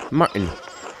 Martin,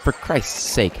 for Christ's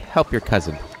sake, help your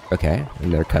cousin. Okay,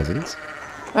 and they're cousins.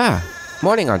 Ah,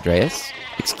 morning, Andreas.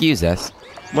 Excuse us.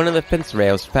 One of the fence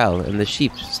rails fell, and the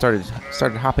sheep started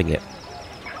hopping it.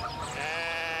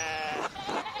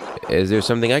 Is there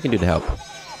something I can do to help?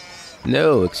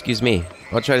 No, excuse me.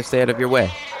 I'll try to stay out of your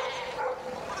way.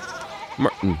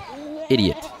 Martin,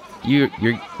 idiot. You're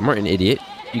Martin, idiot.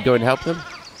 You going to help them?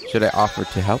 Should I offer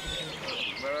to help?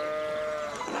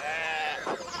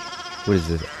 What is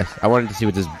this? I wanted to see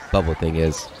what this bubble thing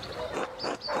is.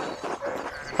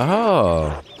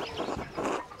 Oh.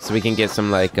 So we can get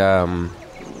some, like,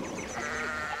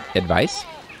 advice?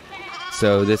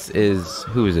 So this is...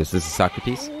 Who is this? This is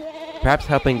Socrates? Perhaps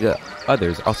helping the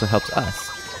others also helps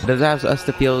us. It allows us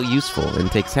to feel useful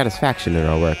and take satisfaction in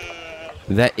our work.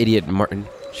 That idiot Martin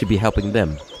should be helping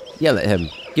them. Yell at him.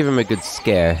 Give him a good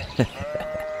scare.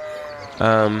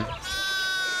 I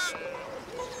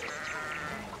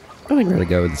think we're gonna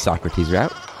go with the Socrates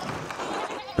route.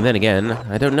 And then again,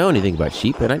 I don't know anything about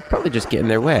sheep, and I'd probably just get in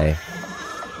their way.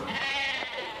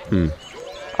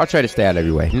 I'll try to stay out of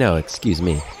your way. No, excuse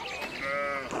me.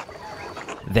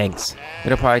 Thanks.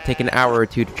 It'll probably take an hour or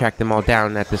two to track them all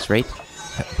down at this rate.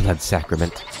 Blood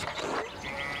sacrament.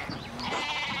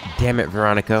 Damn it,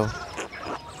 Veronica.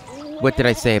 What did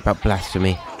I say about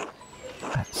blasphemy?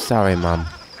 Sorry, Mom.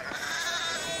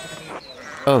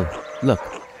 Oh, look.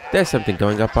 There's something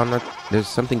going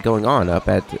on up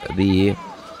at the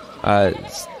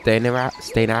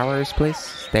Steinauer's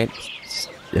place?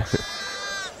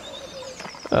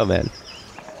 Oh man.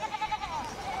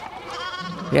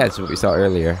 Yeah, that's what we saw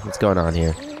earlier. What's going on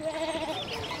here?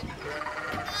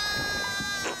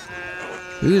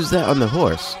 Who's that on the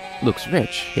horse? Looks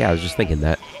rich. Yeah, I was just thinking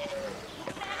that.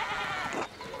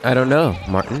 I don't know,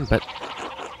 Martin, but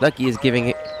Lucky is giving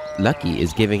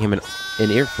him an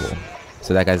earful.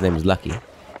 So that guy's name is Lucky.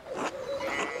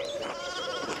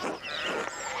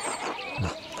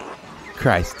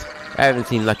 Christ, I haven't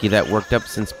seen Lucky that worked up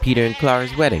since Peter and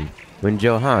Clara's wedding, when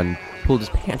Johann pulled his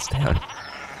pants down.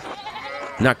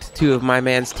 Knocked 2 of my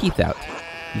man's teeth out.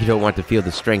 You don't want to feel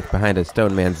the strength behind a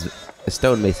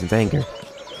stonemason's anger.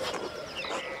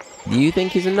 Do you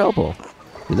think he's a noble?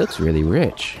 He looks really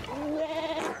rich.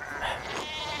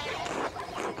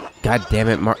 God damn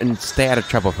it, Martin, stay out of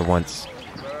trouble for once.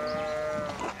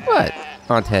 What,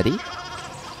 Aunt Hetty?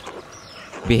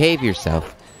 Behave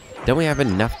yourself. Don't we have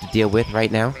enough to deal with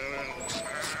right now?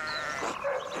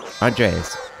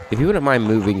 Andreas, if you wouldn't mind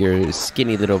moving your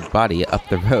skinny little body up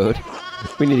the road,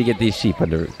 we need to get these sheep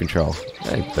under control.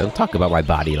 Hey, don't talk about my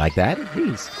body like that.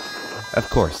 Please. Of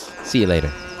course. See you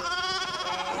later.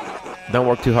 Don't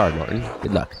work too hard, Martin.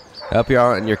 Good luck. Help your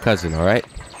aunt and your cousin, alright?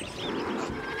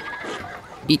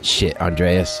 Eat shit,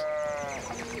 Andreas.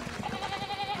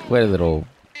 What a little...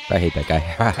 I hate that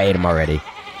guy. I hate him already.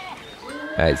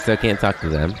 Alright, still can't talk to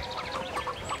them.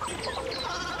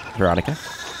 Veronica.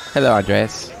 Hello,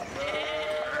 Andreas.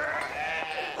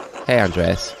 Hey,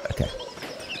 Andreas. Okay.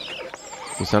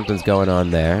 So something's going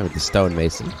on there with the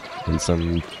stonemason and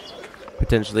some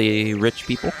potentially rich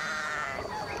people.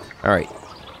 Alright.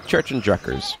 Church and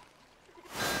Druckers.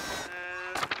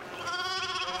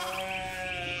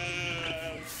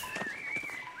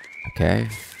 Okay.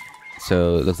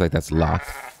 So it looks like that's locked.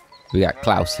 We got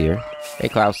Klaus here. Hey,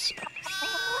 Klaus.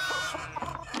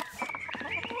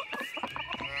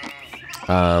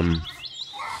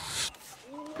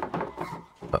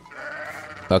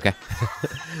 Okay.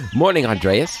 Morning,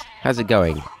 Andreas. How's it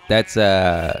going? That's,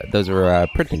 those are,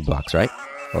 printing blocks, right?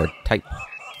 Or type.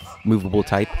 Movable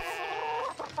type.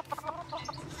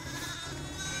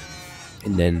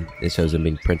 And then it shows them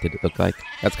being printed, it looked like.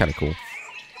 That's kind of cool.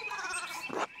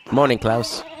 Morning,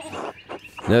 Klaus.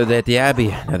 Another day at the Abbey.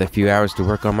 Another few hours to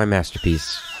work on my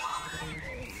masterpiece.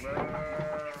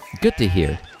 Good to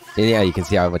hear. And yeah, you can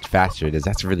see how much faster it is.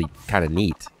 That's really kind of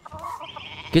neat.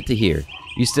 Good to hear.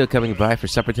 You still coming by for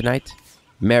supper tonight?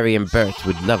 Mary and Bert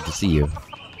would love to see you.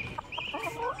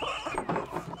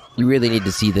 You really need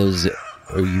to see those...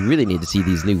 Or you really need to see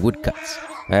these new woodcuts.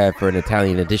 For an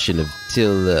Italian edition of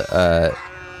Till...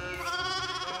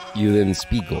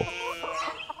 Eulenspiegel.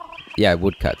 Yeah,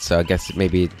 woodcuts. So I guess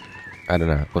maybe... I don't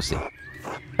know. We'll see.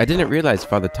 I didn't realize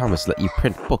Father Thomas let you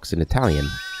print books in Italian.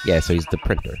 Yeah, so he's the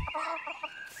printer.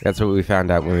 That's what we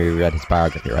found out when we read his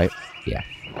biography, right? Yeah.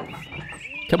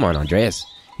 Come on, Andreas.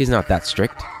 He's not that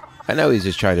strict. I know he's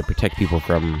just trying to protect people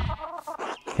from...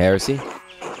 heresy?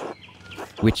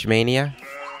 Witch mania?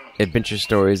 Adventure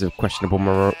stories of questionable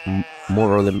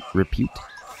moral repute?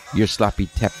 Your sloppy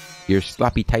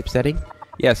typesetting?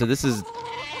 Yeah, so this is...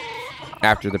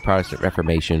 after the Protestant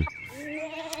Reformation.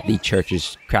 The church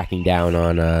is cracking down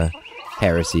on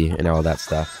heresy and all that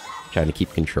stuff. Trying to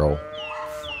keep control.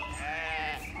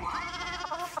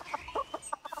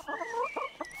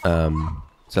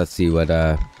 So let's see what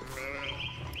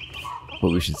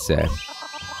we should say.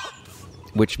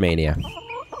 Witch mania.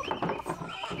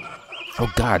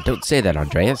 Oh god, don't say that,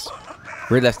 Andreas.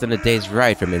 We're less than a day's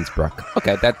ride from Innsbruck.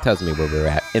 Okay, that tells me where we're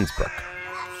at. Innsbruck.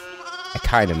 I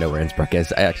kind of know where Innsbruck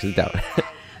is. I actually don't.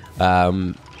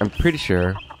 I'm pretty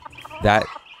sure that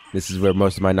this is where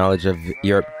most of my knowledge of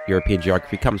European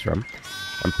geography comes from.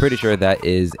 I'm pretty sure that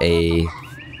is a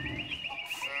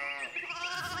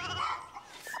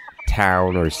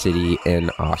town or city in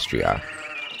Austria.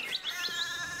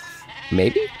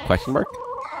 Maybe? Question mark?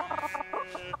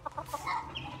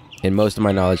 And most of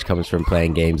my knowledge comes from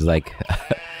playing games like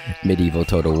Medieval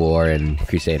Total War and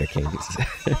Crusader Kings.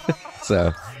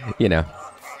 So, you know.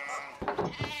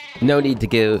 No need to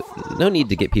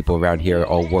get people around here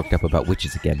all worked up about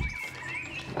witches again.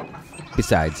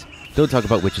 Besides, don't talk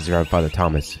about witches around Father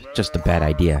Thomas. Just a bad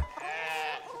idea.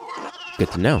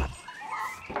 Good to know.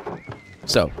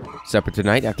 So, supper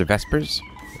tonight after Vespers?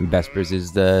 Vespers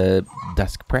is the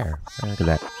dusk prayer. Look at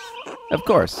that. Of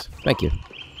course. Thank you.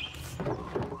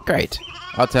 Great.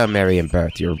 I'll tell Mary and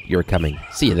Bert you're coming.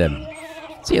 See you then.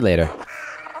 See you later.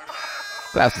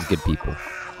 Klaus is good people.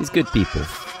 He's good people.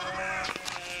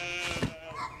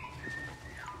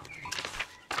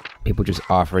 People just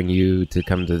offering you to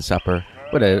come to the supper.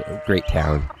 What a great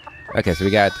town. Okay, so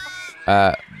we got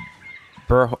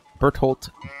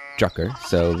Berthold Drucker.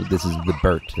 So this is the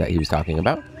Bert that he was talking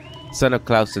about. Son of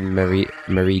Klaus and Marie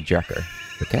Drucker.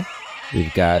 Okay.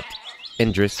 We've got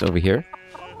Indris over here.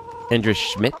 Indris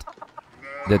Schmidt,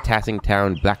 the Tassing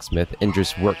Town blacksmith.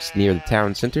 Indris works near the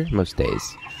town center most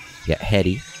days. We got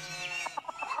Hetty.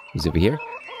 He's over here.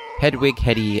 Hedwig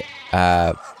Hetty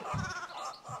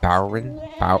Bowren?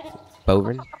 I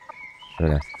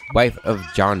don't know. Wife of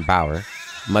John Bauer,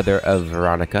 mother of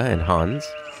Veronica and Hans.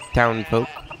 Townfolk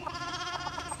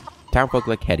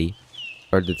like Hetty,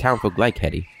 or the townfolk like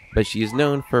Hetty, but she is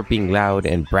known for being loud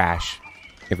and brash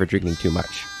and for drinking too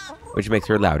much, which makes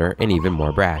her louder and even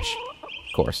more brash.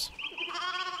 Of course.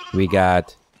 We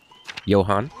got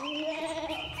Johannes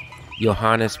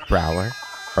Bauer,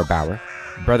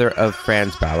 brother of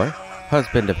Franz Bauer,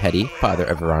 husband of Hetty, father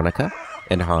of Veronica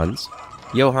and Hans.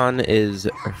 Johann is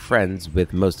friends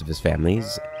with most of his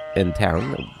families in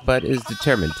town, but is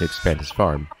determined to expand his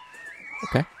farm.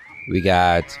 Okay. We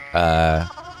got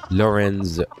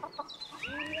Lorenz.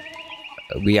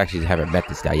 We actually haven't met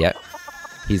this guy yet.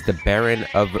 He's the Baron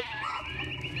of...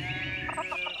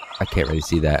 I can't really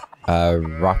see that.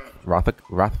 Rothgau?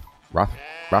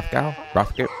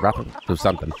 Or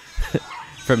something.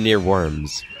 From near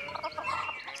Worms.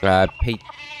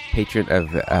 Patron of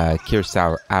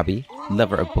Kirsau Abbey.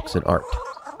 Lover of books and art.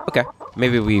 Okay.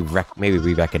 Maybe we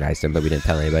recognized him, but we didn't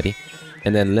tell anybody.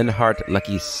 And then Linhart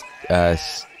Lucky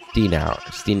Steinau.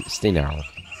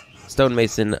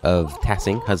 Stonemason of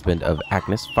Tassing, husband of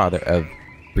Agnes, father of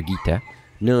Brigitte,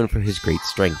 known for his great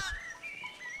strength.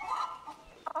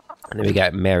 And then we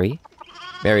got Mary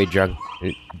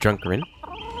Drunkerin.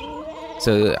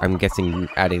 So I'm guessing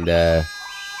adding the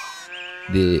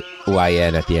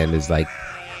YN at the end is like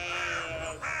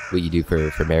what you do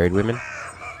for married women.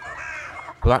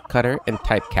 Block cutter and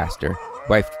typecaster,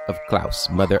 wife of Klaus,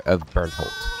 mother of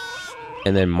Bernhold.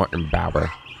 And then Martin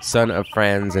Bauer, son of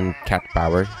Franz and Kat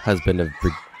Bauer, husband of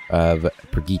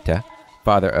Brigitte,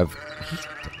 father of...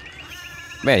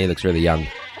 Man, he looks really young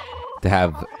to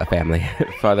have a family.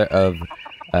 Father of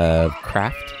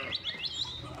Kraft,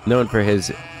 known for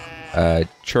his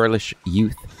churlish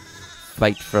youth,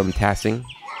 flight from Tassing,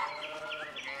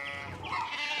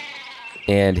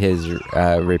 and his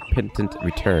repentant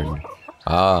return.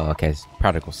 Oh, okay,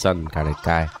 prodigal son kind of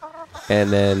guy.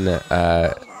 And then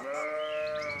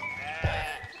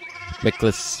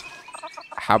Miklas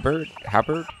Haberd,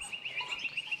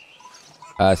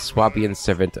 Swabian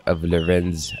servant of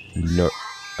Lorenz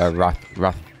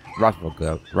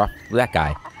Rothvogel, that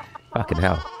guy. Fucking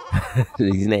hell.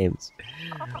 These names.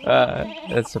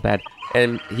 That's so bad.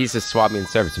 And he's a Swabian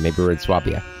servant, so maybe we're in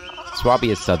Swabia.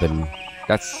 Swabia is southern.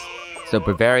 So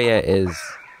Bavaria is...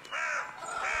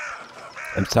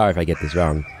 I'm sorry if I get this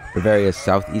wrong. Bavaria is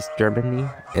southeast Germany,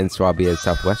 and Swabia is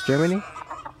southwest Germany?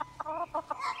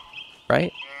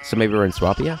 Right? So maybe we're in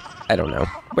Swabia? I don't know.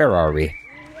 Where are we?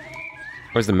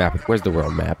 Where's the map? Where's the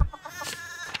world map?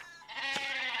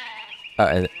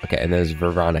 And there's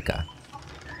Veronica.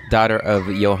 Daughter of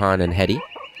Johann and Hetty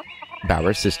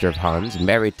Bauer, sister of Hans,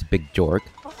 married to Big Jorg,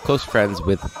 close friends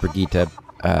with Brigitte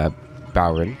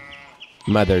Bauern,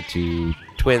 mother to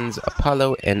twins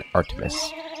Apollo and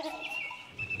Artemis.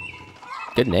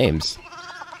 Good names.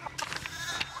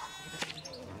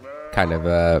 Kind of,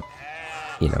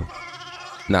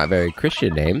 not very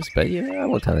Christian names, but, I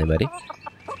won't tell anybody.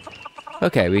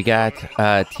 Okay, we got,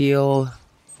 Till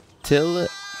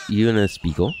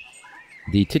Unispiegel,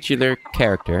 the titular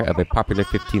character of a popular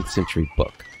 15th century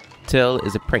book. Till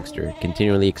is a prankster,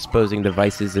 continually exposing the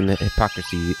vices and the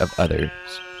hypocrisy of others.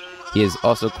 He is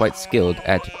also quite skilled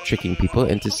at tricking people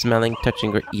into smelling,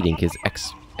 touching, or eating his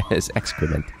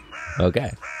excrement.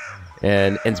 Okay.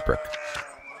 And Innsbruck,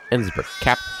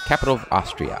 capital of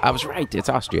Austria. I was right, it's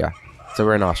Austria. So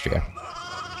we're in Austria.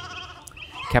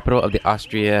 Capital of the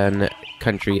Austrian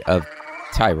country of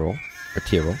Tyrol,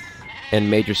 and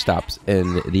major stops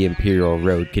in the Imperial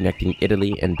Road connecting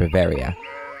Italy and Bavaria.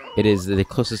 It is the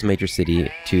closest major city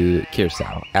to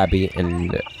Kirsau, Abbey,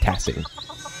 and Tassing.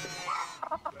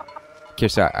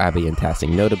 Kirsau Abbey in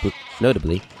Tassing.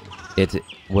 Notably, it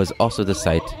was also the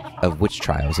site of witch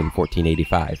trials in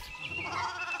 1485.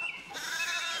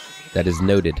 That is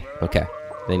noted. Okay.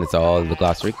 I think that's all the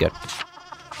glossary. Good.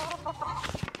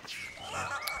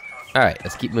 Alright,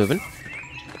 let's keep moving.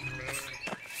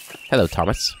 Hello,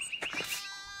 Thomas.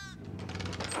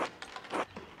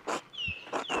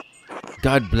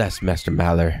 God bless, Master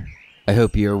Maller. I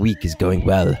hope your week is going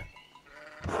well.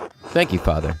 Thank you,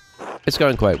 Father. It's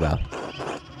going quite well.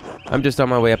 I'm just on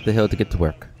my way up the hill to get to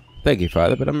work. Thank you,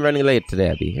 Father, but I'm running late today,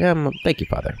 Abby. Thank you,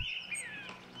 Father.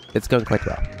 It's going quite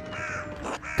well.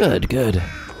 Good, good.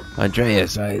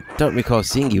 Andreas, I don't recall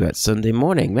seeing you at Sunday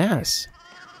morning Mass.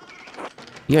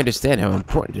 You understand how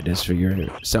important it is for your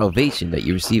salvation that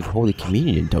you receive Holy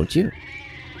Communion, don't you?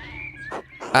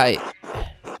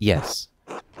 Yes.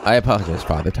 I apologize,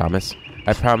 Father Thomas.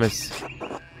 I promise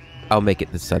I'll make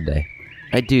it this Sunday.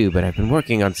 I do, but I've been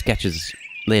working on sketches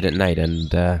late at night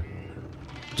and, I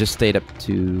just stayed up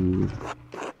too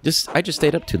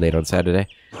late on Saturday.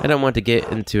 I don't want to get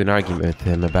into an argument with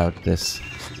him about this.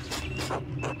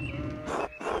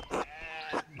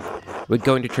 Would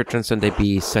going to church on Sunday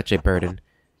be such a burden?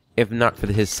 If not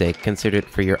for his sake, consider it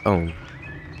for your own.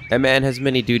 A man has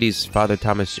many duties. Father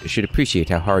Thomas should appreciate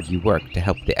how hard you work to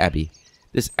help the Abbey.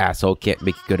 This asshole can't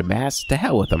make you go to Mass. To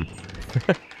hell with him.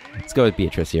 Let's go with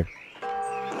Beatrice here.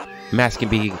 Mass can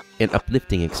be an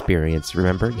uplifting experience,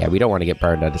 remember? Yeah, we don't want to get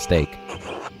burned at a stake.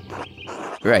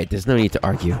 Right, there's no need to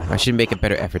argue. I should make a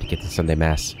better effort to get to Sunday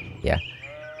Mass. Yeah.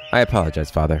 I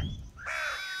apologize, Father.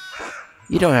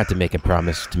 You don't have to make a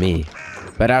promise to me,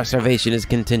 but our salvation is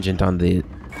contingent on the...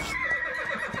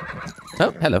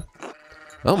 Oh, hello.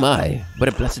 Oh my, what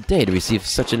a blessed day to receive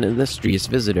such an illustrious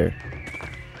visitor.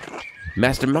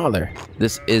 Master Mahler,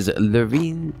 this is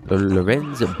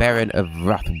Lorenz, Baron of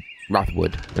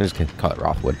Rothwood. I'm just going to call it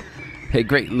Rothwood. A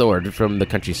great lord from the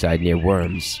countryside near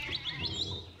Worms.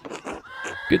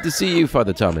 Good to see you,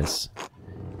 Father Thomas.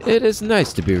 It is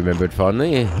nice to be remembered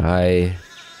fondly.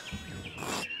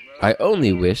 I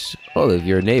only wish all of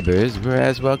your neighbors were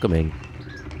as welcoming.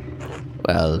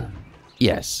 Well,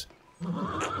 yes.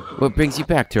 What brings you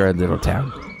back to our little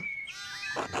town?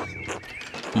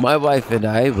 My wife and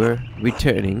I were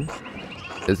returning...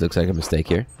 This looks like a mistake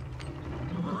here.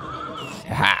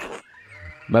 Ha!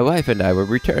 My wife and I were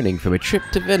returning from a trip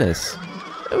to Venice.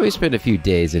 We spent a few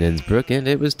days in Innsbruck and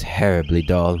it was terribly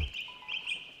dull.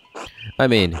 I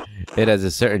mean, it has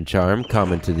a certain charm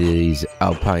common to these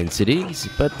alpine cities,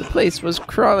 but the place was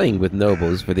crawling with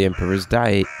nobles for the Emperor's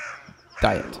diet.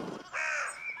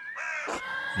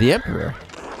 The Emperor?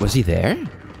 Was he there?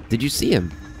 Did you see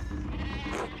him?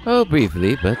 Oh,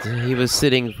 briefly, but he was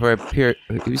sitting for a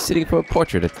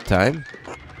portrait at the time.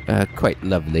 Quite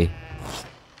lovely.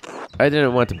 I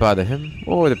didn't want to bother him,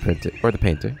 or the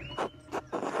painter.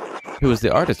 Who was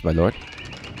the artist, my lord?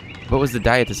 What was the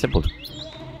diet assembled?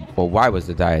 Or why was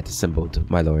the diet assembled,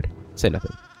 my lord? Say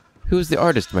nothing. Who is the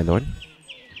artist, my lord?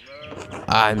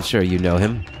 I'm sure you know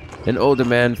him. An older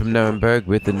man from Nuremberg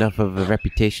with enough of a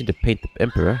reputation to paint the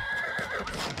emperor.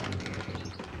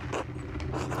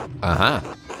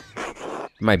 Aha.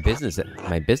 My business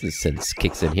sense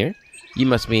kicks in here. You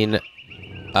must mean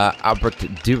Albrecht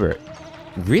Dürer.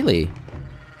 Really?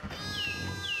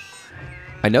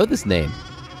 I know this name.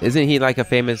 Isn't he like a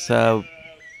famous didn't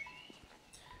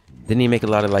he make a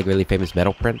lot of like really famous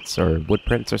metal prints or wood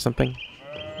prints or something?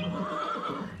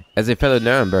 As a fellow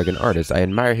Nuremberg artist, I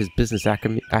admire his business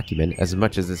acumen as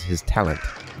much as his talent.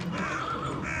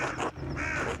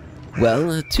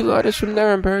 Well, 2 artists from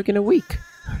Nuremberg in a week.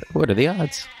 What are the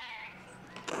odds?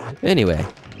 Anyway,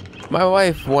 my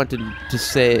wife wanted to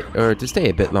stay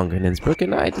a bit longer in Innsbruck,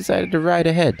 and I decided to ride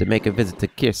ahead to make a visit to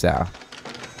Kirsau.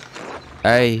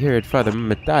 I heard Father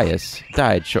Matthias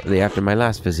died shortly after my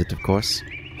last visit, of course.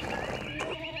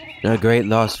 A great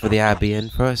loss for the Abbey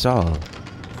and for us all.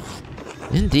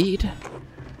 Indeed.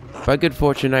 By good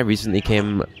fortune, I recently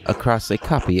came across a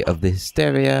copy of the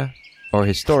Historia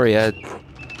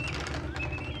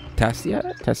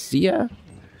Tassia?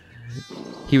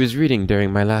 He was reading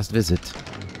during my last visit.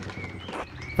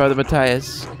 Father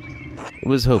Matthias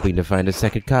was hoping to find a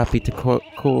second copy to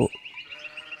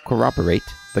corroborate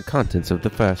the contents of the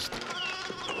first.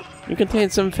 It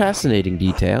contains some fascinating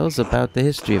details about the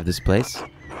history of this place.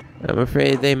 I'm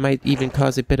afraid they might even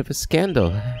cause a bit of a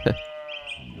scandal.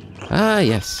 Ah,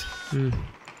 yes.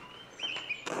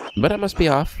 But I must be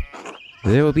off.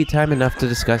 There will be time enough to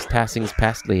discuss Tassing's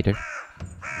past later.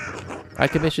 I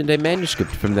commissioned a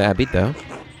manuscript from the Abbey, though,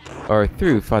 or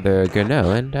through Father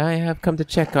Gernot, and I have come to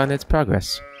check on its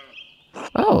progress.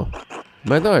 Oh,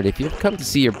 my lord, if you've come to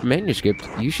see your manuscript,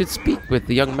 you should speak with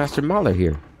the young Master Mahler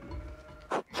here.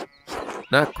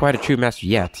 Not quite a true master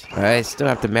yet. I still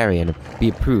have to marry and be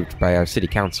approved by our city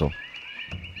council.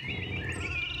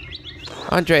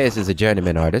 Andreas is a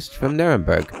journeyman artist from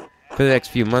Nuremberg. For the next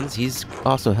few months, he's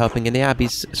also helping in the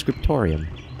Abbey's scriptorium.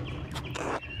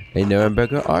 A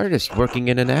Nuremberger artist working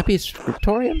in an Abbey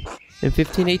scriptorium in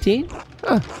 1518?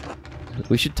 Huh.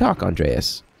 We should talk,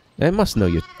 Andreas. I must know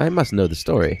the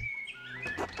story.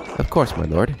 Of course, my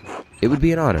lord. It would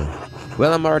be an honor.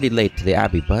 Well, I'm already late to the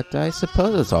Abbey, but I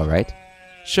suppose it's all right.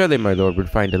 Surely my lord would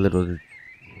find little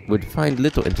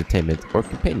entertainment or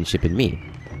companionship in me.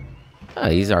 Ah,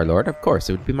 he's our lord. Of course,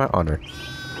 it would be my honor.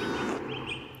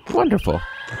 Wonderful.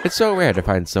 It's so rare to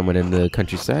find someone in the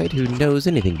countryside who knows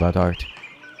anything about art.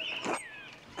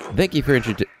 Thank you for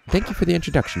the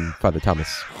introduction, Father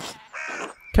Thomas.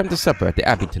 Come to supper at the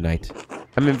Abbey tonight.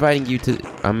 I'm inviting you to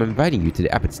the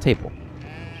Abbot's table.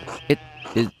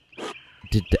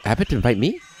 Did the Abbot invite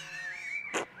me?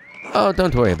 Oh,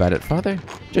 don't worry about it, Father.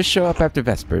 Just show up after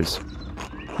Vespers.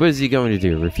 What is he going to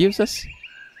do? Refuse us?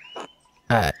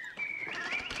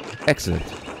 Excellent.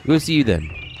 We'll see you then.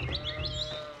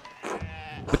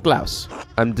 But Klaus,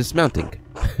 I'm dismounting.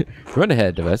 Run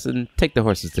ahead of us and take the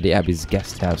horses to the Abbey's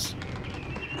guest house.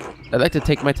 I'd like to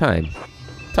take my time,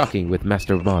 talking with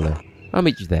Master Mahler. I'll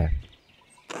meet you there.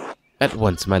 At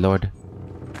once, my lord.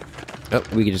 Oh,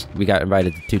 we got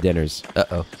invited to 2 dinners.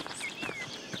 Uh-oh.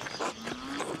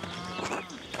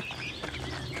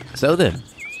 So then,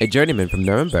 a journeyman from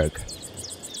Nuremberg.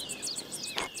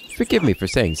 Forgive me for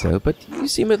saying so, but you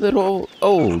seem a little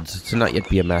old to not yet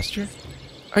be a master.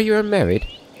 Are you unmarried?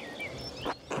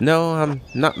 No, I'm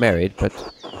not married, but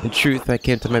in truth I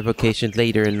came to my vocation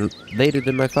later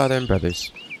than my father and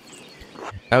brothers.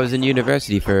 I was in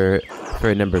university for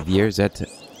a number of years at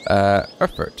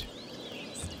Erfurt.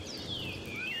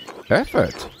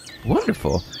 Erfurt?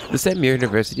 Wonderful. The same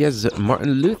university as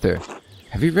Martin Luther.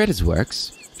 Have you read his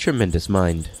works? Tremendous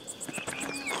mind.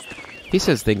 He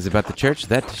says things about the church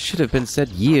that should have been said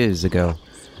years ago.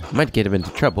 Might get him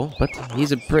into trouble, but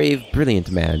he's a brave,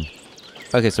 brilliant man.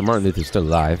 Okay, so Martin Luther's still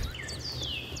alive.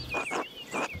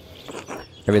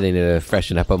 I really need to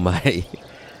freshen up on my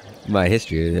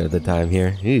history at the time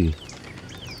here. Ew.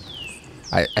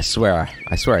 I swear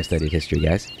I studied history,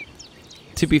 guys.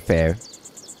 To be fair,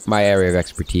 my area of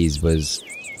expertise was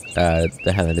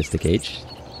the Hellenistic age,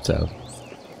 so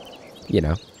you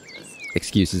know,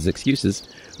 excuses.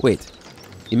 Wait,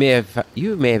 you may have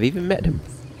even met him,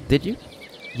 did you?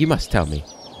 You must tell me.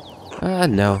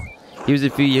 No, he was a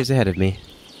few years ahead of me.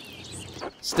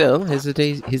 Still, his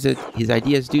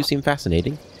ideas do seem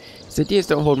fascinating. His ideas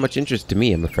don't hold much interest to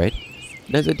me, I'm afraid.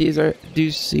 His ideas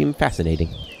do seem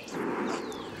fascinating.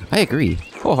 I agree,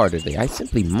 wholeheartedly. I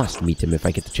simply must meet him if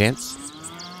I get the chance.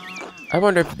 I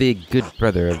wonder if the good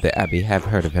brother of the Abbey have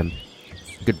heard of him.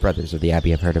 Good brothers of the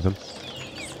Abbey have heard of him.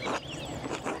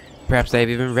 Perhaps I have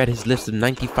even read his list of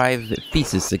 95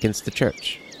 theses against the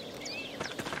church.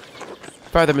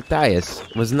 Father Matthias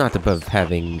was not above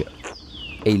having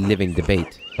a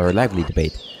lively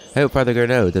debate. I hope Father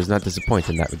Garneau does not disappoint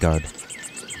in that regard.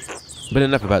 But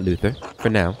enough about Luther, for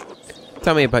now.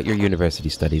 Tell me about your university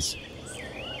studies.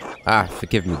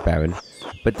 Forgive me, Baron,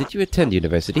 but did you attend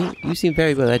university? You seem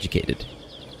very well educated.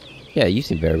 Yeah, you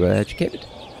seem very well educated.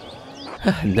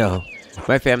 No,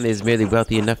 my family is merely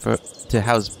wealthy enough to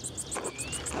have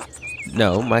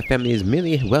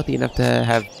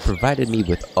provided me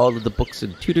with all of the books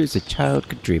and tutors a child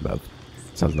could dream of.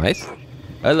 Sounds nice.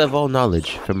 I love all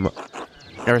knowledge, from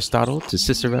Aristotle to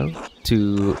Cicero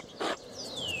to...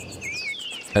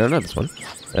 I don't know this one.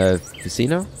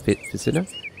 Ficino,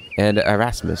 and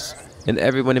Erasmus, and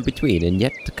everyone in between, and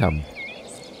yet to come.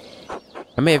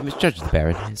 I may have misjudged the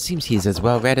Baron. It seems he's as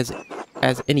well read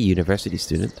as any university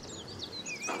student.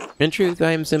 In truth,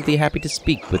 I am simply happy to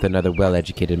speak with another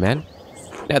well-educated man.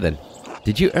 Now then,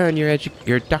 did you earn your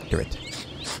doctorate?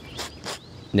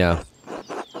 No.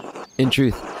 In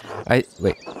truth,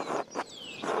 wait.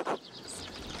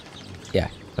 Yeah,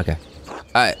 okay.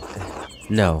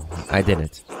 No, I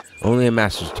didn't. Only a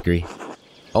master's degree.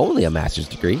 Only a master's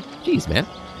degree? Jeez, man.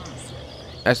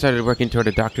 I started working toward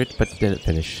a doctorate, but didn't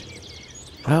finish.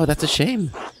 Oh, that's a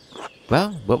shame.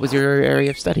 Well, what was your area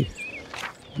of study?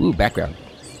 Ooh, background.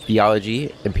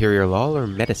 Theology, imperial law, or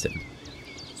medicine?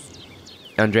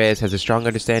 Andreas has a strong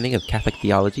understanding of Catholic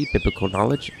theology, biblical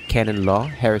knowledge, canon law,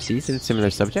 heresies, and similar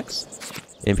subjects.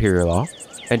 Imperial law.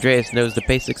 Andreas knows the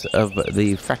basics of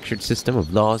the fractured system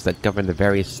of laws that govern the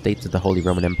various states of the Holy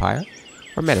Roman Empire.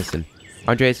 Or medicine.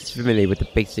 Andreas is familiar with the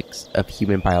basics of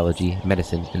human biology,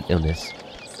 medicine, and illness.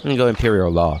 I'm gonna go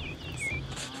imperial law.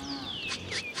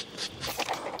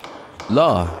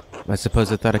 Law? I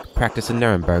suppose I thought I could practice in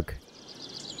Nuremberg.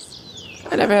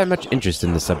 I never had much interest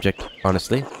in the subject,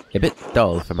 honestly. A bit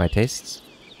dull for my tastes.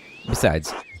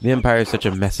 Besides, the Empire is such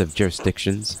a mess of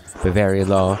jurisdictions. Bavarian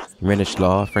law, Rhenish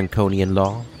law, Franconian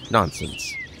law.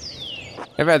 Nonsense.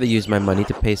 I'd rather use my money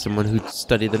to pay someone who'd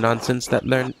study the nonsense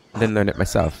than learn it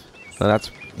myself. Well, that's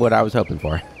what I was hoping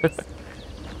for.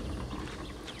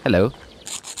 Hello.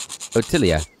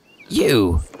 Ottilia.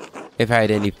 You! If I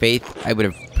had any faith, I would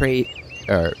have prayed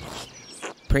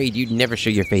you'd never show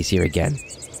your face here again.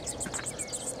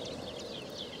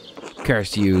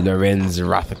 Curse you, Lorenz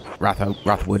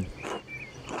Rothwood.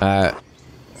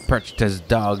 Perched as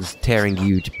dogs, tearing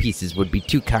you to pieces would be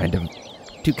too kind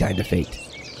of fate.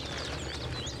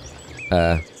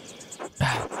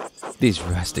 These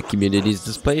rustic communities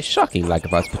display a shocking lack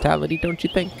of hospitality, don't you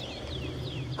think?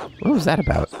 What was that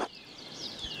about?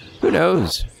 Who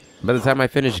knows? By the time I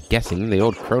finish guessing, the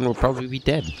old crone will probably be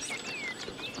dead. ...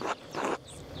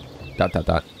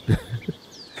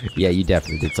 Yeah, you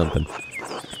definitely did something.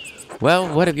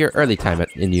 Well, what of your early time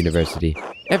in university?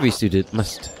 Every student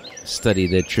must study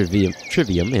the trivium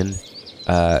in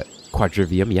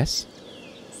quadrivium, yes?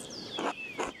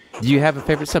 Do you have a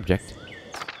favorite subject?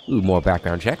 Ooh, more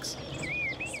background checks.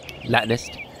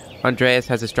 Latinist. Andreas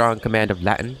has a strong command of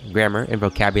Latin, grammar, and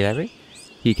vocabulary.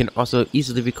 He can also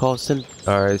easily recall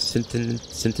sententia,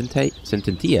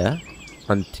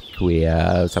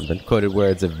 antiquia, something, quoted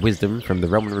words of wisdom from the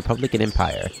Roman Republic and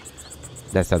Empire.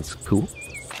 That sounds cool.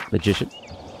 Magician.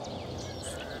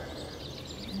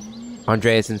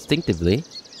 Andreas instinctively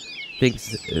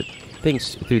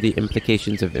thinks through the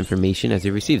implications of information as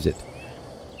he receives it.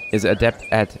 Is adept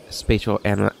at spatial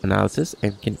analysis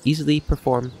and can easily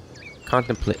perform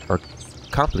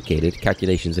complicated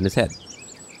calculations in his head.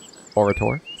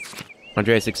 Orator.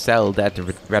 Andreas excelled at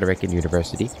rhetoric in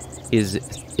university. He is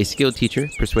a skilled teacher,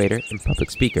 persuader, and public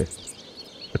speaker.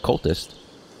 Occultist.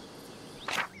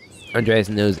 Andreas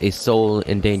knows a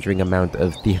soul-endangering amount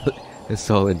of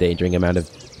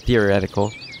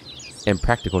theoretical and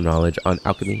practical knowledge on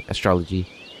alchemy, astrology,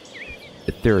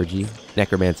 theurgy,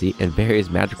 necromancy, and various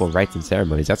magical rites and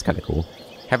ceremonies. That's kind of cool.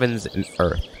 Heavens and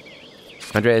earth.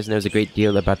 Andreas knows a great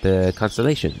deal about the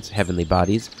constellations, heavenly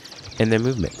bodies, and their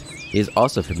movement. He is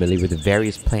also familiar with the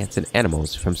various plants and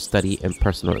animals from study and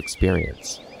personal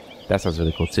experience. That sounds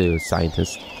really cool too,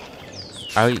 scientist.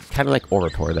 I kind of like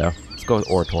orator though. Let's go with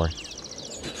orator.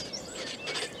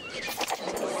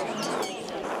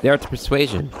 The art of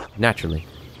persuasion, naturally.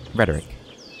 Rhetoric.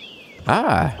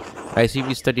 Ah, I assume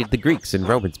you studied the Greeks and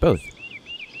Romans both.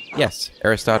 Yes,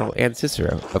 Aristotle and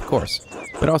Cicero, of course,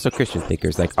 but also Christian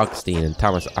thinkers like Augustine and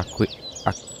Thomas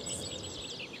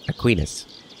Aquinas.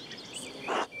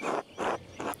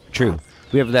 True,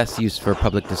 we have less use for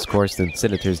public discourse than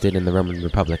senators did in the Roman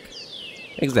Republic.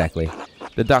 Exactly.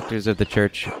 The doctors of the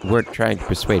church weren't trying to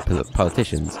persuade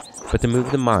politicians, but to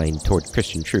move the mind toward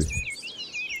Christian truth.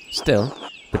 Still,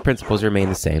 the principles remain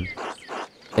the same.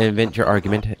 Invent your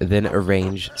argument, then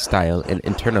arrange, style, and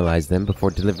internalize them before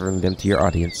delivering them to your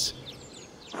audience.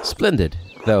 Splendid,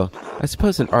 though I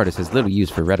suppose an artist has little use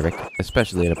for rhetoric,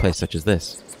 especially in a place such as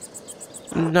this.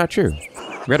 Not true.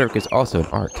 Rhetoric is also an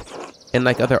art, and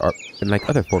like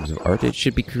other forms of art, it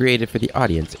should be created for the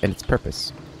audience and its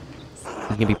purpose.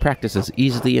 It can be practiced as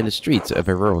easily in the streets of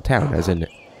a rural town as in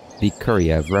the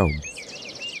Curia of Rome.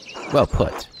 Well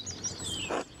put.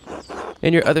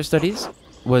 In your other studies,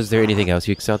 was there anything else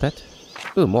you excelled at?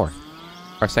 Ooh, more.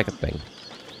 Our second thing.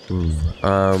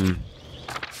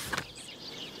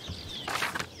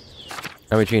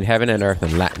 I'm between heaven and earth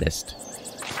and Latinist.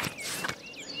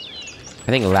 I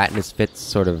think Latinist fits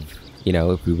sort of, you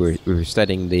know, if we were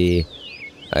studying the,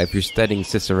 if you're studying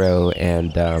Cicero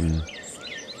and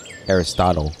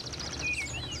Aristotle,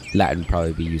 Latin would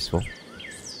probably be useful.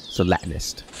 So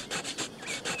Latinist.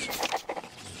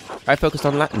 I focused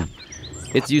on Latin.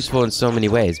 It's useful in so many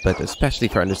ways, but especially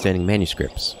for understanding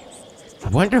manuscripts.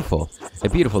 Wonderful! A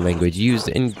beautiful language used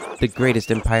in the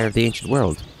greatest empire of the ancient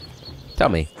world. Tell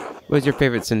me, what is your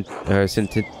favorite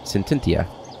sententia?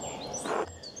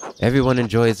 Everyone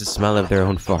enjoys the smell of their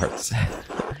own farts.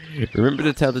 Remember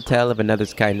to tell the tale of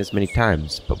another's kindness many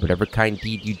times, but whatever kind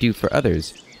deed you do for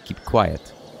others, keep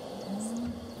quiet.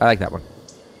 I like that one.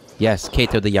 Yes,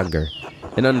 Cato the Younger,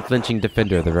 an unflinching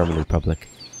defender of the Roman Republic.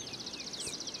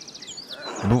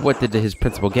 But what did his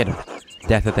principal get him?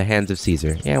 Death at the hands of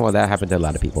Caesar. Yeah, well, that happened to a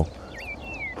lot of people.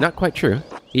 Not quite true.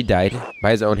 He died by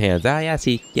his own hands. Ah,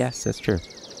 yes, that's true.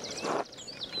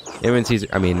 And when Caesar,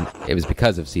 I mean, it was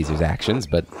because of Caesar's actions,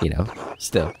 but, you know,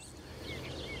 still.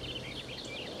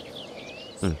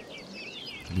 Need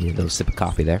a little sip of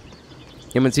coffee there.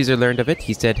 And when Caesar learned of it,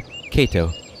 he said,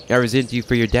 Cato, I resent you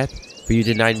for your death, for you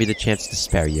denied me the chance to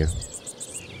spare you.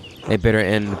 A bitter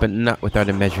end, but not without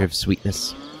a measure of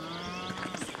sweetness.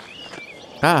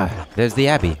 Ah, there's the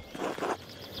Abbey.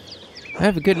 I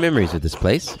have good memories of this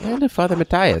place, and of Father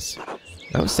Matthias.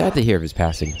 I was sad to hear of his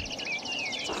passing.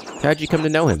 How did you come to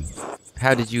know him?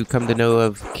 How did you come to know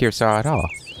of Kearsarge at all?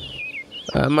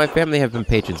 My family have been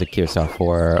patrons of Kearsarge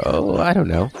for, I don't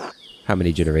know, how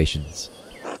many generations.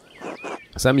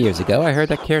 Some years ago, I heard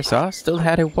that Kearsarge still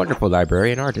had a wonderful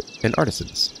library and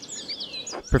artisans.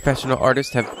 Professional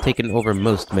artists have taken over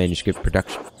most manuscript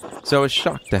production, so I was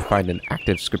shocked to find an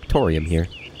active scriptorium here.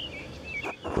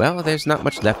 Well, there's not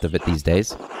much left of it these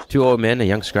days. 2 old men, a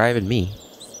young scribe, and me.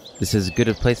 This is as good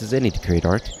a place as any to create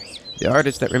art. The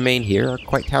artists that remain here are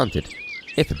quite talented,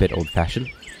 if a bit old-fashioned.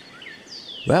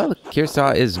 Well,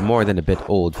 Kearsarge is more than a bit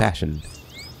old-fashioned.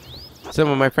 Some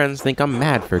of my friends think I'm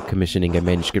mad for commissioning a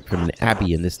manuscript from an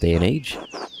abbey in this day and age.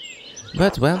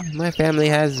 But, well, my family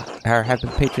have been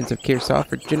patrons of Kearsarge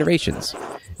for generations.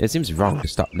 It seems wrong to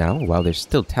stop now, while there's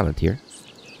still talent here.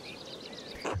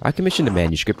 I commissioned a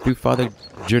manuscript through Father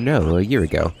Journeau a year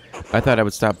ago. I thought I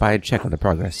would stop by and check on the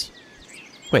progress.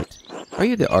 Wait, are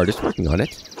you the artist working on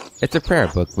it? It's a prayer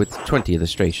book with 20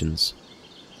 illustrations.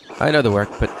 I know the work,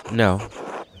 but no.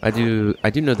 I do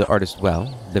know the artist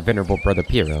well, the venerable Brother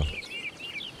Piero.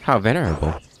 How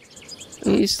venerable?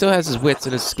 He still has his wits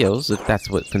and his skills, if that's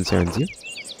what concerns you.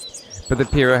 Brother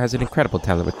Piero has an incredible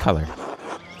talent with color.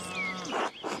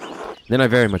 Then I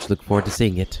very much look forward to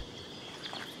seeing it.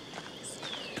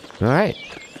 Alright.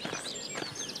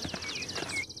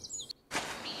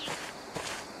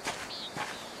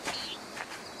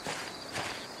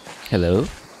 Hello.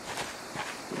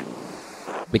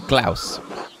 Big Klaus.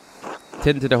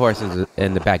 Tend to the horses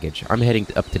and the baggage. I'm heading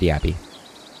up to the Abbey.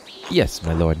 Yes,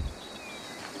 my lord.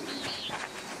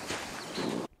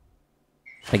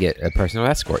 I get a personal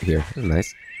escort here. That's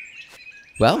nice.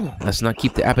 Well, let's not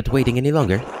keep the abbot waiting any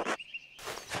longer.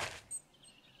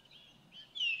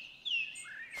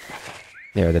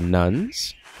 There are the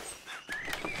nuns.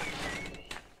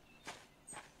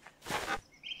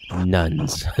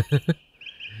 Nuns.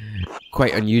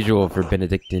 Quite unusual for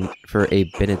a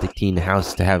Benedictine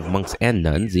house to have monks and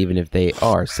nuns, even if they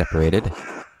are separated.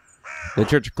 The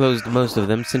church closed most of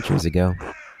them centuries ago.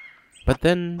 But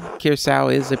then,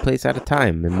 Kearsarge is a place out of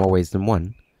time in more ways than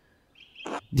one.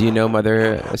 Do you know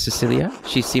Mother Cecilia?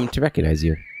 She seemed to recognize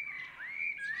you.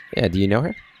 Yeah, do you know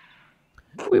her?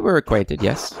 We were acquainted,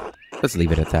 yes. Let's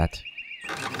leave it at that.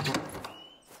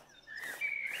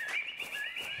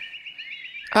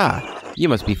 Ah, you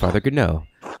must be Father Gounod.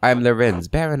 I am Lorenz,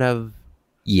 Baron of...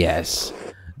 Yes,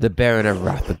 the Baron of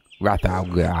Rathau.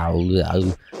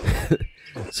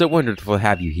 So wonderful to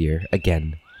have you here,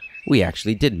 again. We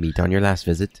actually did meet on your last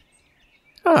visit.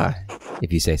 Ah,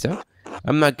 if you say so.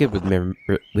 I'm not good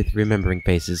with remembering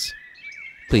faces.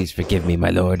 Please forgive me, my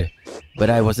lord,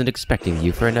 but I wasn't expecting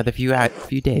you for another few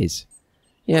days.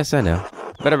 Yes, I know,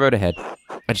 but I wrote ahead.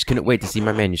 I just couldn't wait to see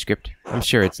my manuscript. I'm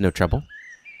sure it's no trouble.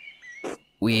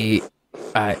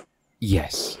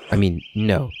 Yes. I mean,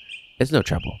 no. It's no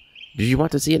trouble. Did you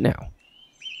want to see it now?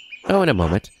 Oh, in a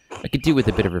moment. I could do with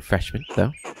a bit of refreshment,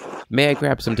 though. May I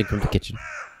grab something from the kitchen? ...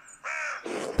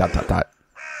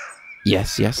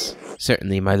 Yes.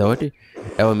 Certainly, my lord.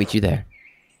 I will meet you there.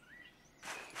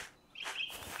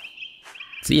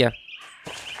 See ya.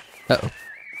 Uh-oh.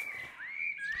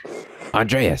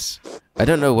 Andreas, I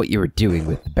don't know what you were doing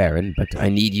with the Baron, but I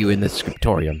need you in the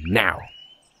scriptorium now.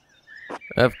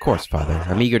 Of course, Father.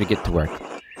 I'm eager to get to work.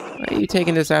 Why are you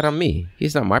taking this out on me?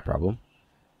 He's not my problem.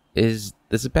 Is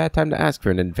this a bad time to ask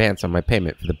for an advance on my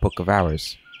payment for the Book of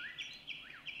Hours? ...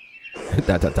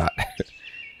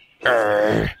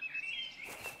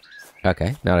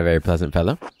 Okay, not a very pleasant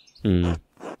fellow.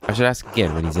 I should ask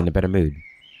again when he's in a better mood.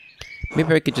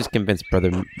 Maybe I could just convince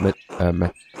Brother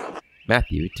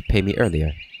Matthew to pay me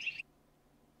earlier.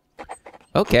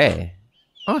 Okay.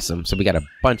 Awesome. So we got a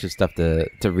bunch of stuff to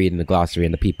read in the glossary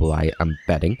and the people, I'm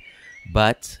betting.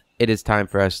 But it is time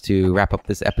for us to wrap up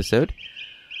this episode.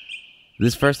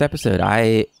 This first episode,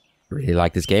 I really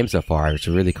like this game so far. It's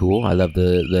really cool. I love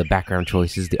the background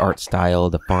choices, the art style,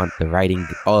 the font, the writing.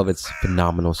 All of it's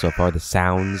phenomenal so far. The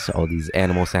sounds, all these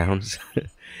animal sounds.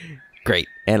 Great.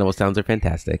 Animal sounds are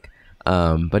fantastic.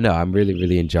 But no, I'm really,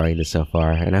 really enjoying this so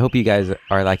far. And I hope you guys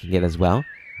are liking it as well.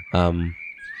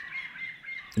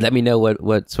 Let me know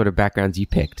what sort of backgrounds you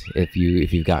picked if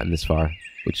you've gotten this far,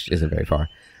 which isn't very far.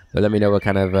 But let me know what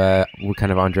kind of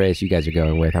Andreas you guys are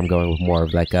going with. I'm going with more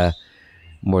of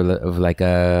like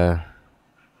a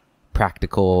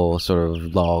practical sort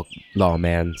of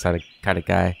lawman kind of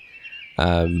guy.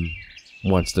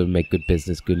 Wants to make good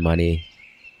business, good money,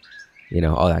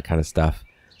 all that kind of stuff.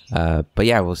 But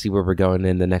yeah, we'll see where we're going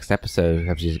in the next episode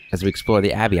as we explore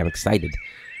the Abbey. I'm excited.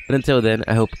 But until then,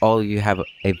 I hope all of you have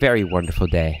a very wonderful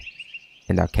day,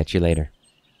 and I'll catch you later.